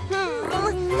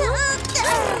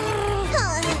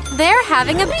 They're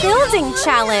having a building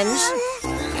challenge.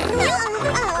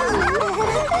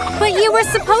 But you were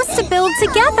supposed to build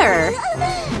together.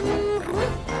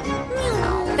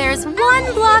 There's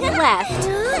one block left.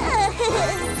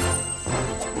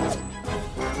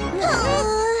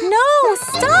 No,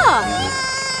 stop!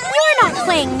 You're not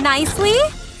playing nicely.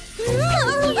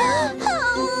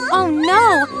 Oh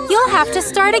no, you'll have to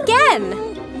start again.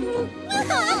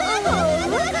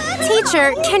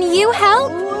 Teacher, can you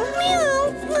help?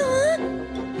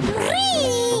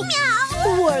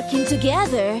 Working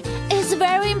together is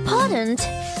very important.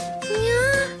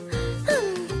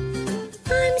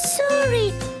 I'm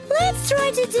sorry. Let's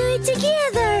try to do it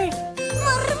together.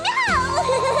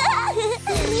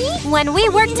 When we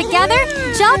work together,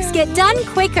 jobs get done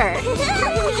quicker.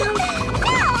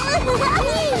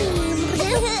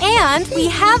 And we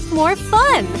have more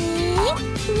fun.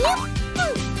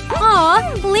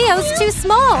 Aw, Leo's too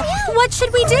small. What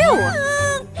should we do?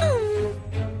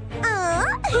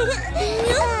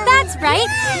 That's right.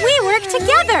 We work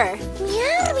together.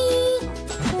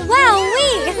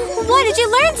 Wowee! What did you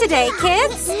learn today,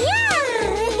 kids?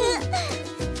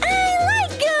 I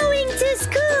like going to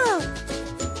school.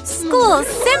 School's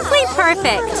simply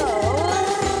perfect.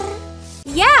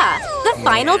 Yeah, the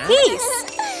final piece.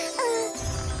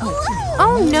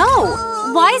 Oh no!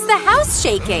 Why is the house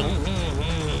shaking?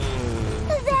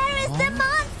 There is the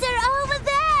monster over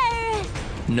there.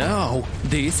 No,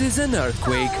 this is an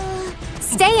earthquake.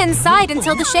 Stay inside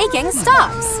until the shaking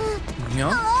stops.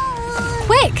 Yeah?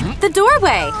 Quick, the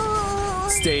doorway.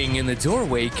 Staying in the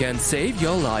doorway can save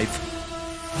your life.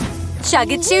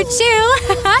 Chugga-choo-choo.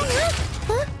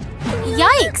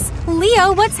 Yikes!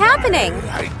 Leo, what's happening?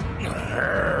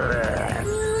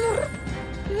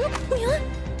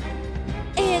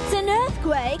 It's an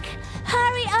earthquake.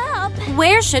 Hurry up.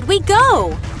 Where should we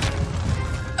go?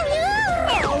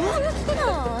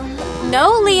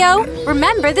 No, Leo.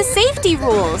 Remember the safety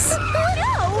rules.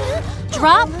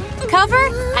 Drop, cover,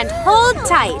 and hold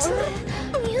tight.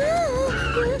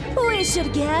 We We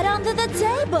should get onto the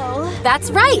table.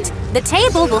 That's right! The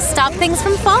table will stop things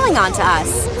from falling onto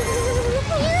us.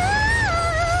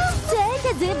 Take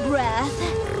a deep breath.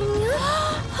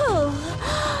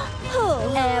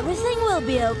 Everything will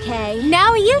be okay.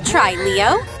 Now you try,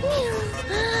 Leo.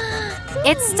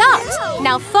 It stopped.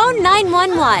 Now phone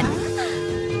 911.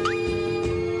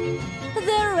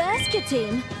 The rescue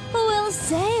team will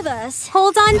save us.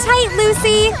 Hold on tight,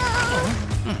 Lucy.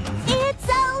 It's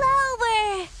all over.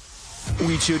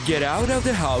 We should get out of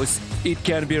the house. It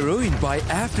can be ruined by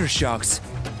aftershocks.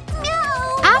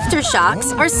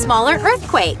 Aftershocks are smaller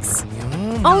earthquakes.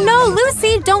 Oh no,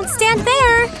 Lucy, don't stand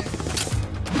there.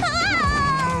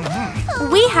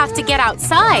 We have to get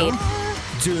outside.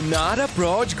 Do not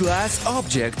approach glass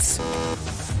objects.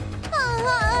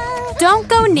 Don't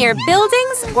go near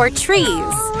buildings or trees.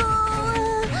 Oh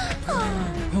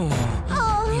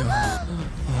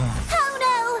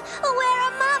no! Where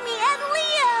are Mommy and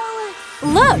Leo?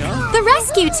 Look, the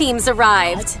rescue team's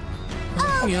arrived.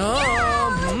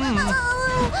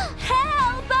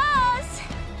 Help us!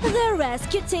 The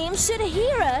rescue team should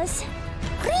hear us.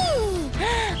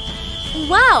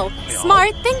 Wow,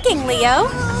 smart thinking, Leo.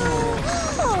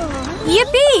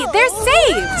 Yippee, they're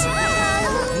saved!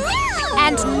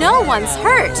 And no one's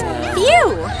hurt.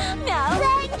 Phew!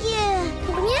 Thank you.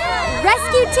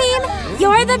 Rescue team,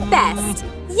 you're the best.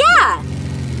 Yeah!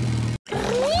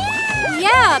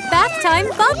 Yeah, bath time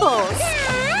bubbles.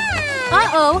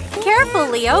 Uh-oh, careful,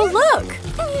 Leo, look.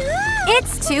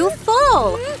 It's too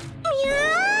full.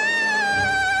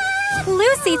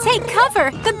 Lucy, take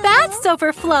cover. The bath's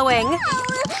overflowing.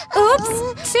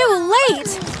 Oops, too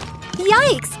late.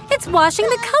 Yikes, it's washing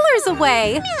the colors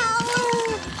away.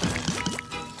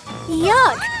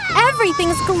 Yuck,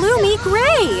 everything's gloomy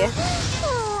gray.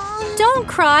 Don't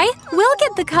cry, we'll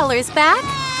get the colors back.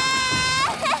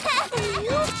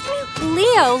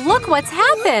 Leo, look what's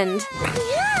happened.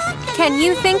 Can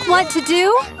you think what to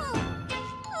do?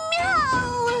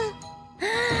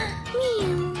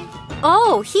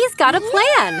 Oh, he's got a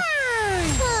plan.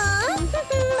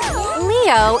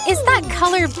 Leo, is that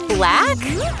color black?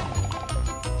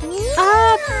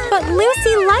 But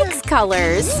Lucy likes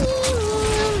colors.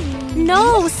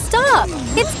 No, stop!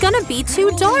 It's gonna be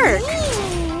too dark.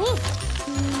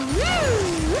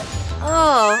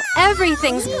 Oh,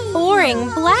 everything's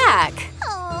boring black.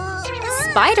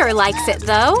 Spider likes it,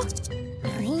 though.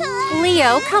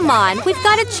 Leo, come on, we've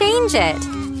got to change it.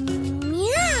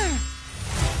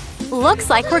 Looks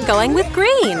like we're going with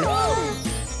green.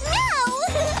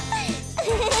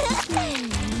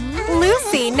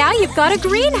 Lucy, now you've got a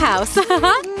greenhouse.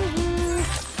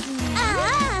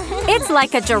 It's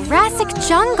like a Jurassic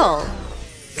jungle.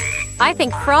 I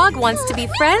think Frog wants to be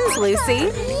friends,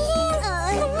 Lucy.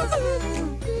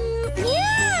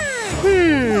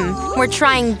 We're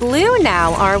trying blue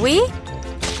now, are we?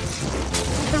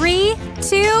 3,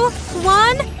 2,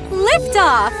 1,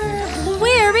 liftoff!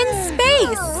 We're in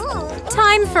space!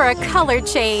 Time for a color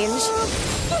change.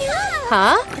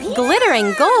 Huh?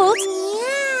 Glittering gold?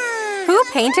 Who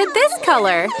painted this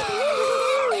color?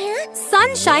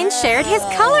 Sunshine shared his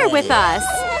color with us.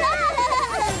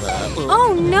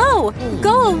 Oh no!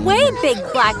 Go away, big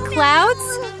black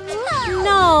clouds!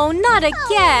 No, not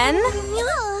again!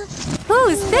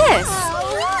 Who's this?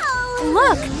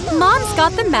 Look, Mom's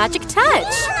got the magic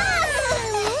touch.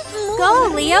 Go,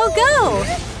 Leo, go!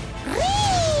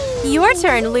 Your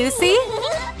turn, Lucy.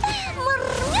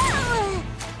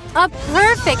 A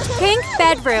perfect pink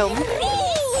bedroom.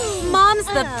 Mom's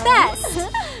the best.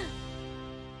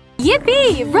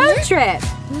 Yippee! Road trip!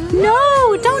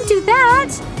 No, don't do that!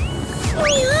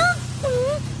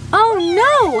 Oh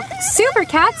no! Super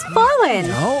Cat's fallen!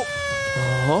 No.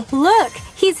 Look,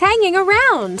 he's hanging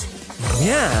around.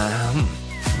 Yeah.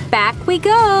 Back we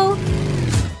go.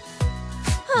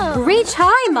 Reach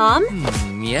high, Mom.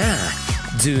 Yeah.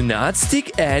 Do not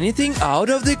stick anything out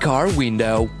of the car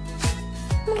window.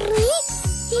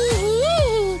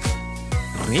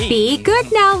 Be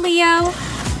good now, Leo.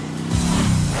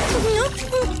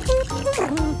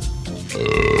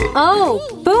 Oh,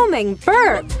 booming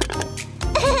burp.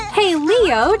 Hey,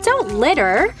 Leo, don't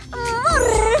litter.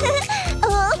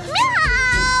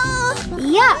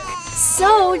 Yuck,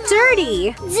 so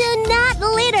dirty. Do not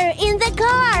litter in the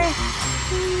car.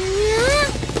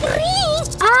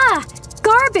 Ah,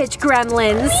 garbage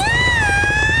gremlins.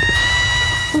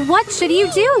 What should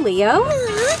you do, Leo?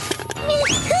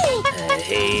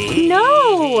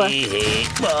 No!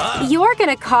 You're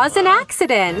gonna cause an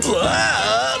accident.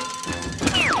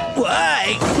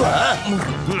 Why?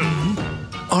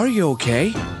 Are you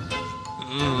okay?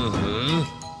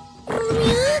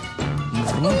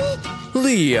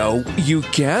 Leo, you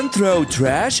can't throw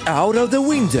trash out of the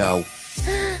window.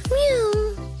 Meow.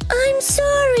 I'm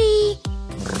sorry.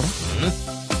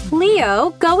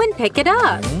 Leo, go and pick it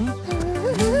up.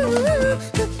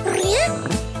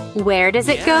 Where does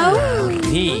it go?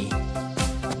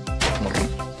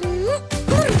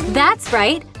 That's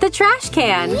right, the trash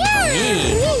can.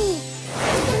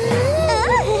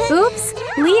 Oops,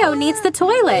 Leo needs the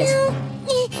toilet.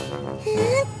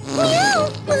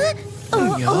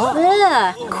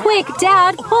 Ugh, quick,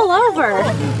 Dad, pull over.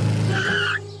 I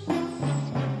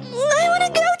want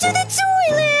to go to the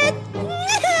toilet.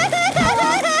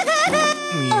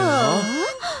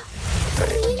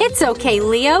 It's okay,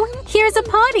 Leo. Here's a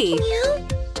potty.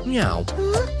 Meow.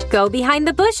 Go behind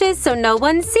the bushes so no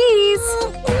one sees.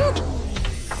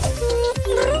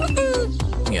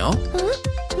 Meow.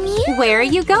 Where are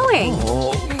you going?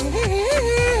 Oh,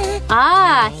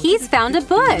 Ah, he's found a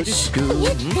bush.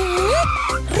 good.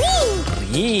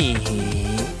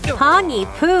 Honey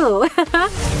poo.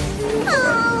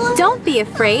 Don't be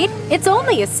afraid. It's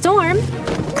only a storm.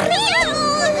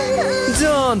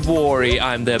 Don't worry,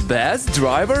 I'm the best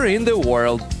driver in the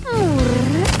world.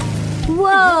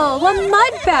 Whoa, a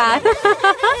mud bath.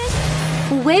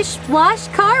 Wish, wash,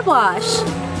 car wash.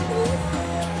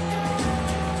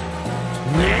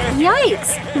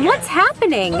 Yikes! What's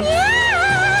happening?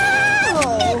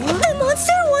 The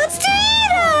monster wants to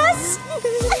eat us!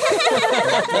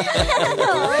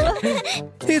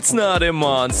 It's not a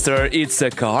monster, it's a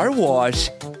car wash.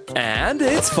 And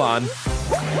it's fun.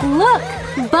 Look,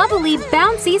 bubbly,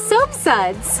 bouncy soap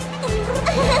suds.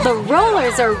 The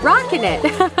rollers are rocking it.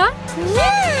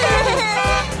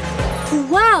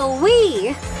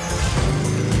 Wowee!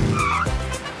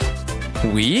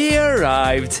 We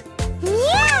arrived.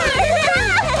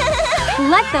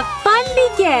 Let the fun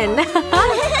begin!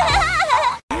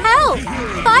 Help!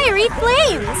 Fiery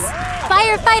flames!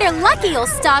 Firefighter Lucky will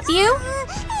stop you!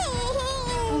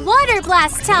 Water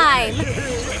blast time!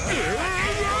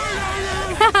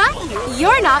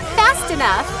 You're not fast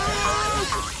enough!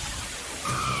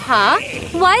 Huh?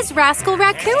 Why is Rascal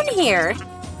Raccoon here?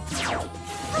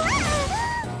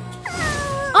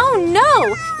 Oh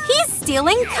no! He's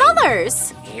stealing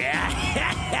colors!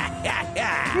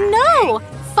 No!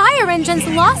 Fire engine's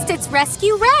lost its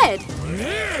rescue red!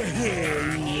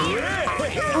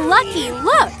 Lucky,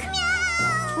 look!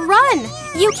 Run!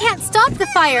 You can't stop the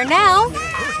fire now!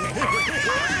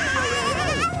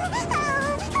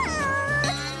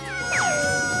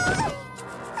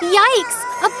 Yikes!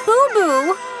 A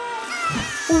boo-boo!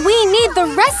 We need the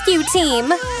rescue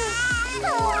team!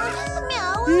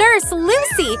 Nurse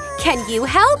Lucy, can you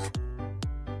help?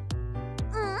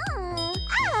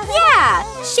 Yeah!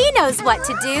 She knows what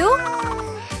to do!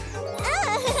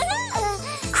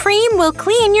 Cream will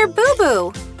clean your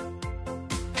boo-boo!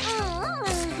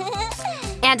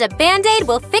 And a Band-Aid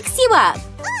will fix you up!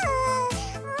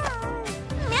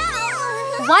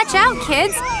 Watch out,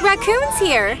 kids! Raccoon's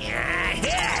here!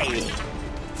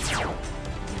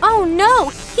 Oh no!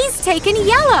 He's taken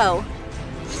yellow!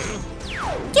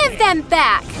 Give them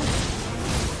back!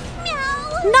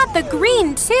 Not the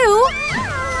green, too!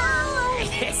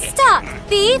 Stop,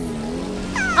 thief!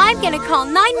 I'm gonna call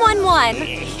 911!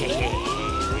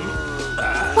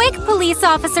 Quick, police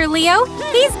officer Leo!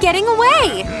 He's getting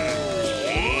away!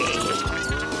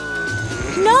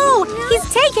 No! He's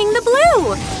taking the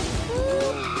blue!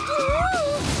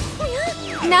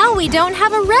 Now we don't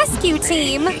have a rescue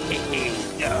team!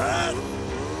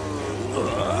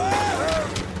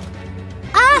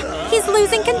 Ah! He's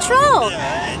losing control!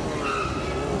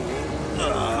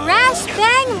 Crash,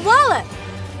 bang, wallop!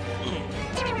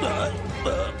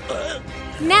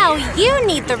 Now you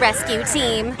need the rescue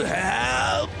team!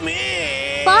 Help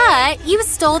me! But you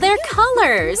stole their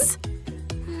colors!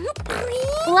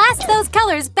 Blast those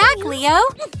colors back, Leo!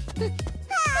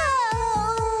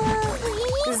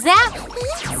 Zap!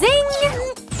 Zing!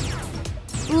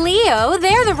 Leo,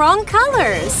 they're the wrong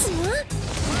colors!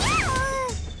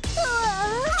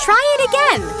 Try it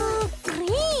again!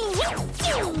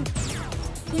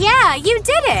 Yeah, you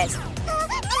did it!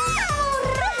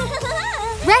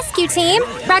 Rescue team,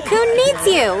 Raccoon needs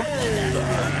you!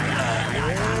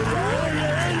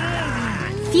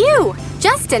 Phew!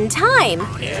 Just in time!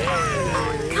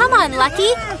 Come on,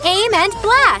 Lucky! Aim and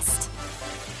blast!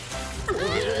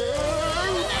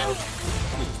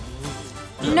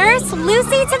 Nurse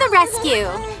Lucy to the rescue!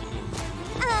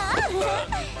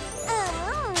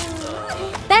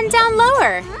 Bend down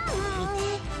lower!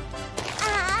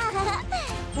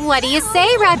 What do you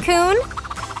say, Raccoon?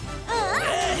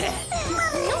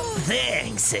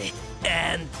 Thanks.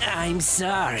 And I'm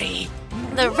sorry.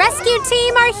 The rescue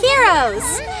team are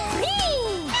heroes!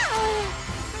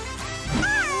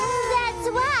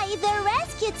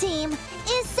 team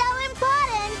is so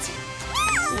important.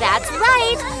 That's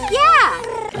right! Yeah!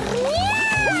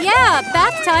 Yeah,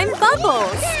 bath time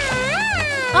bubbles!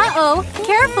 Uh-oh,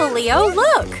 careful, Leo,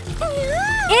 look!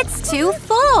 It's too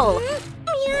full!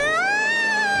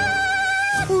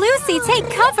 Lucy, take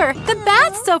cover! The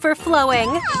bath's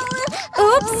overflowing!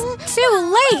 Oops!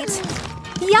 Too late!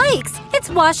 Yikes!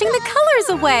 It's washing the colors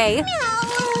away!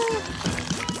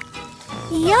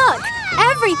 Yuck!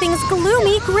 Everything's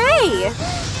gloomy gray!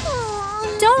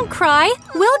 Don't cry!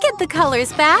 We'll get the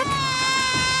colors back!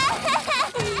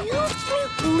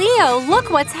 Leo,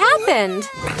 look what's happened!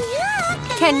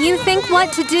 Can you think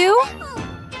what to do?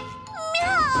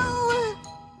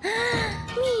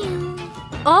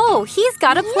 Oh, he's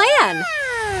got a plan!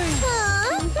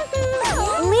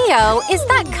 Leo, is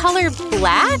that color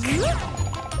black?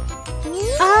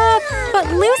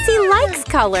 But Lucy likes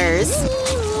colors!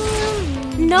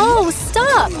 No,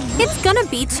 stop! It's gonna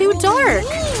be too dark!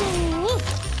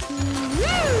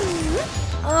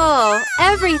 Oh,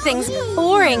 everything's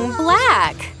boring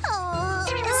black!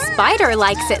 Spider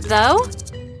likes it, though!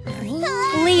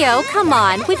 Leo, come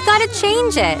on, we've gotta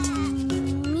change it!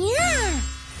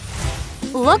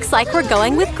 Looks like we're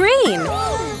going with green!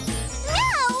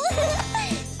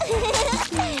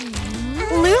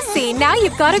 Lucy, now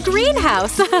you've got a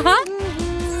greenhouse!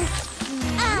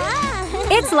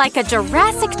 It's like a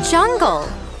Jurassic jungle!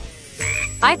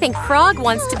 I think Frog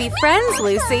wants to be friends,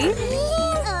 Lucy!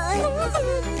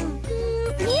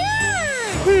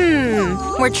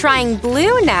 We're trying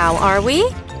blue now, are we?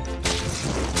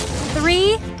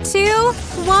 3, 2,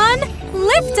 1,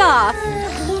 liftoff!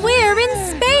 We're in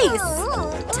space!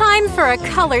 Time for a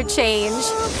color change!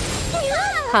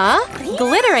 Huh?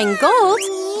 Glittering gold?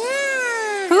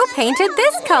 Who painted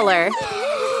this color?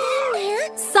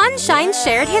 Sunshine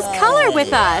shared his color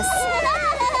with us!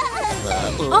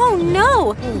 Oh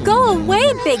no! Go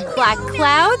away, big black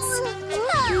clouds!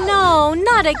 No,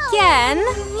 not again!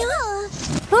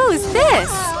 Who's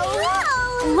this?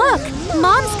 Look!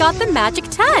 Mom's got the magic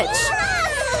touch!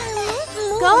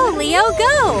 Go, Leo,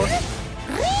 go!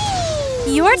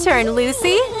 Your turn,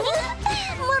 Lucy!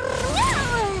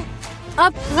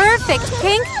 A perfect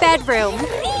pink bedroom!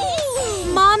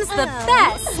 Mom's the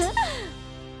best!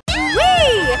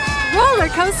 Whee! Roller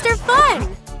coaster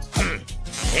fun!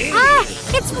 Ah!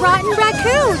 It's Rotten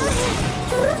Raccoon!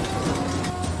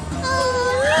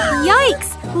 Yikes!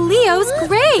 Leo's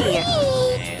gray!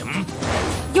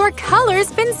 Your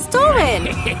color's been stolen!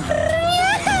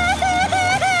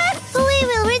 We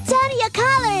will return your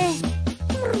color!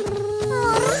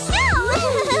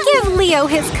 Give Leo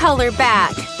his color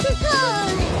back!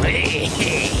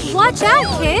 Watch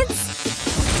out, kids!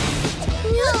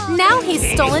 Now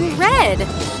he's stolen red!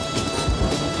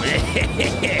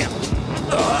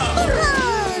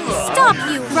 Stop,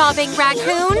 you robbing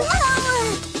raccoon!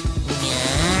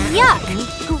 Yuck!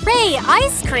 Gray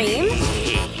ice cream?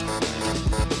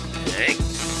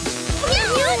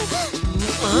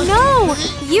 No!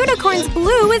 Unicorn's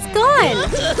blue is gone!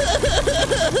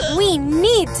 We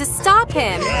need to stop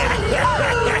him!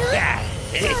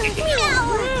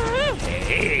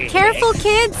 Careful,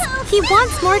 kids! He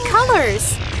wants more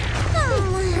colors!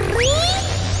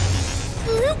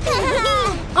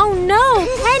 Oh no,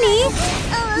 Penny!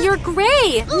 You're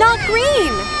gray, not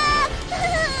green!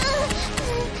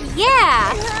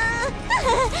 Yeah!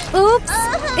 Oops!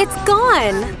 It's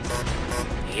gone!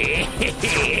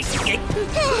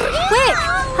 Quick!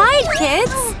 Hide,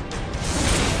 kids!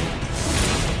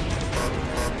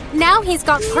 Now he's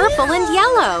got purple and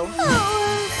yellow!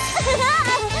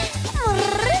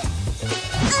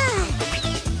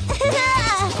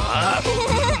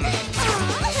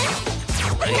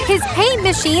 His paint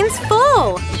machine's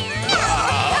full!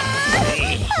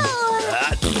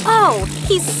 Oh,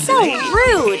 he's so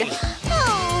rude!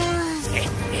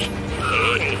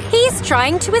 He's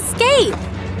trying to escape!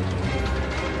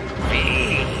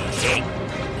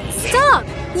 Stop!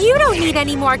 You don't need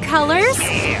any more colors!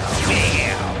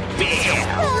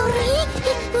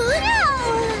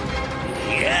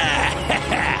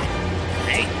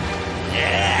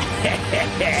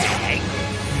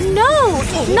 No!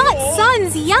 Not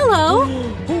Sun's yellow!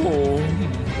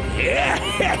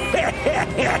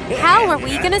 How are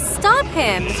we gonna stop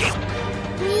him?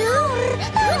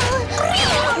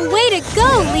 Way to go,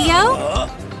 Leo!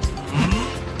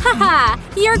 Haha!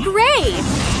 You're gray!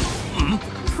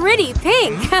 Pretty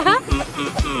pink!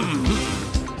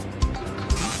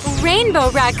 Rainbow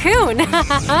raccoon!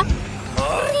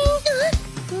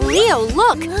 Leo,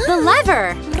 look! The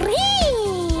lever!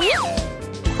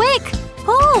 Quick!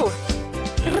 Pull!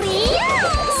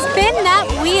 Spin that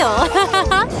wheel!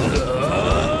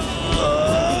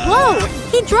 Whoa!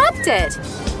 He dropped it!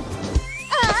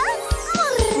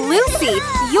 Lucy,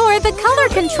 you're the color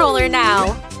controller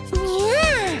now!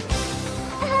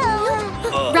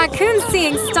 Raccoon's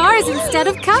seeing stars instead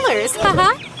of colors,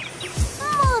 haha!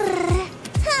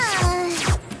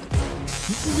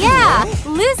 Yeah,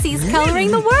 Lucy's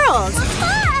coloring the world!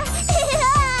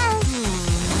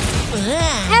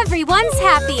 Everyone's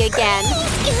happy again!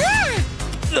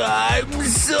 I'm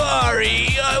sorry.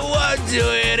 I won't do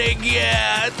it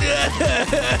again.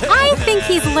 I think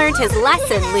he's learned his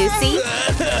lesson, Lucy.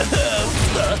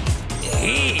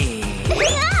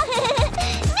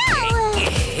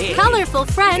 Colorful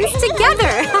friends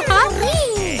together!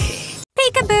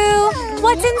 Peekaboo!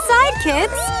 What's inside,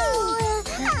 kids?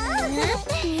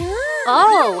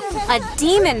 Oh, a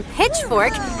demon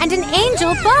pitchfork and an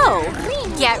angel bow!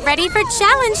 Get ready for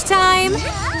challenge time!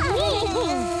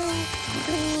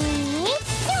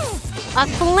 A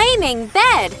flaming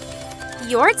bed!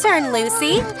 Your turn,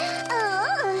 Lucy!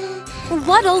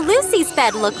 What'll Lucy's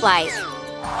bed look like?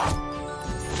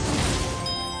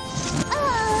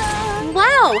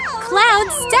 Wow! Cloud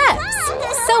steps!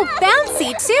 So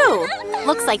bouncy, too!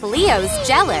 Looks like Leo's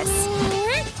jealous.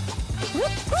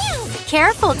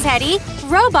 Careful, Teddy!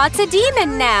 Robot's a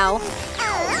demon now!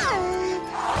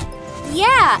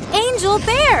 Yeah! Angel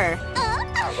bear!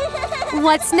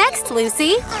 What's next,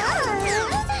 Lucy?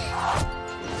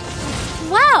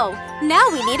 Wow! Now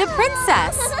we need a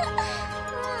princess!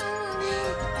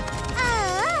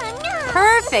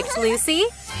 Perfect, Lucy!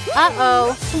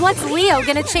 Uh-oh! What's Leo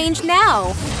gonna change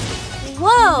now?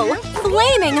 Whoa!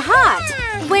 Flaming hot!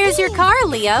 Where's your car,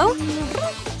 Leo?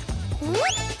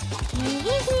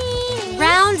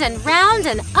 Round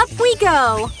and up we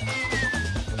go!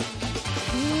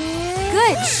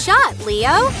 Good shot,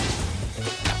 Leo!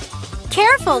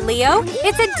 Careful, Leo!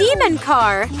 It's a demon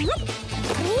car!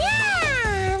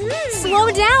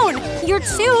 Slow down! You're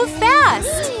too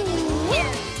fast!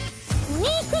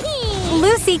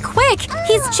 Lucy, quick!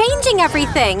 He's changing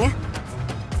everything!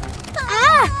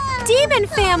 Ah! Demon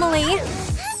family!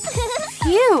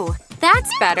 Phew!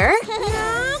 That's better!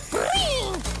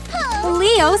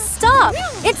 Leo, stop!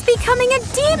 It's becoming a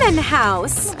demon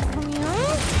house!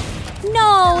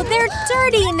 No! They're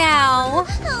dirty now!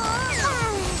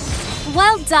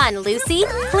 Well done, Lucy!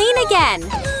 Clean again!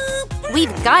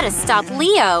 We've gotta stop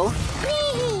Leo!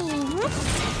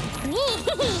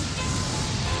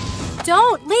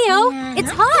 Don't, Leo!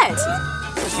 It's hot!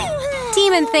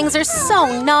 Demon things are so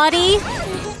naughty!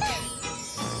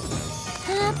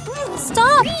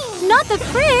 Stop! Not the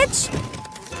fridge!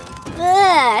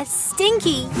 Ugh!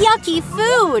 Stinky, yucky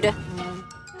food!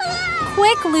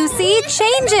 Quick, Lucy!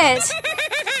 Change it!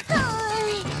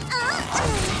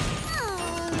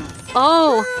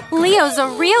 Oh! Leo's a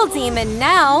real demon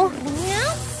now!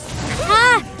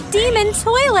 Ah! Demon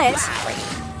toilet!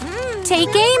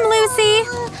 Take aim, Lucy!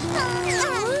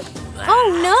 Oh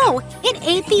no! It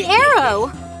ate the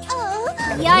arrow!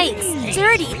 Yikes!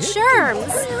 Dirty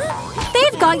germs!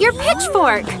 They've got your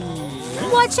pitchfork!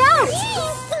 Watch out!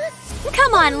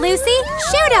 Come on, Lucy!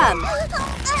 Shoot 'em!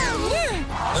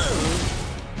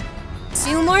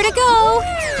 2 more to go!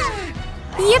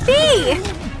 Yippee!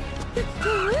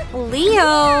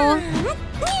 Leo!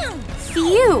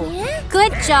 Phew!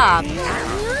 Good job!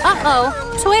 Uh-oh!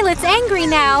 Toilet's angry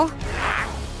now!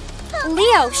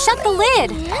 Leo, shut the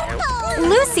lid!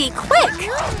 Lucy, quick!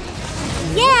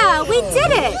 Yeah, we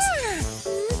did it!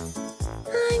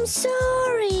 I'm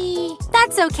sorry.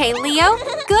 That's okay, Leo.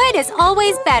 Good is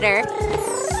always better.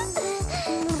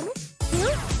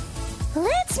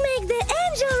 Let's make the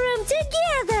angel room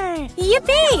together!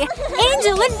 Yippee!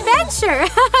 Angel adventure!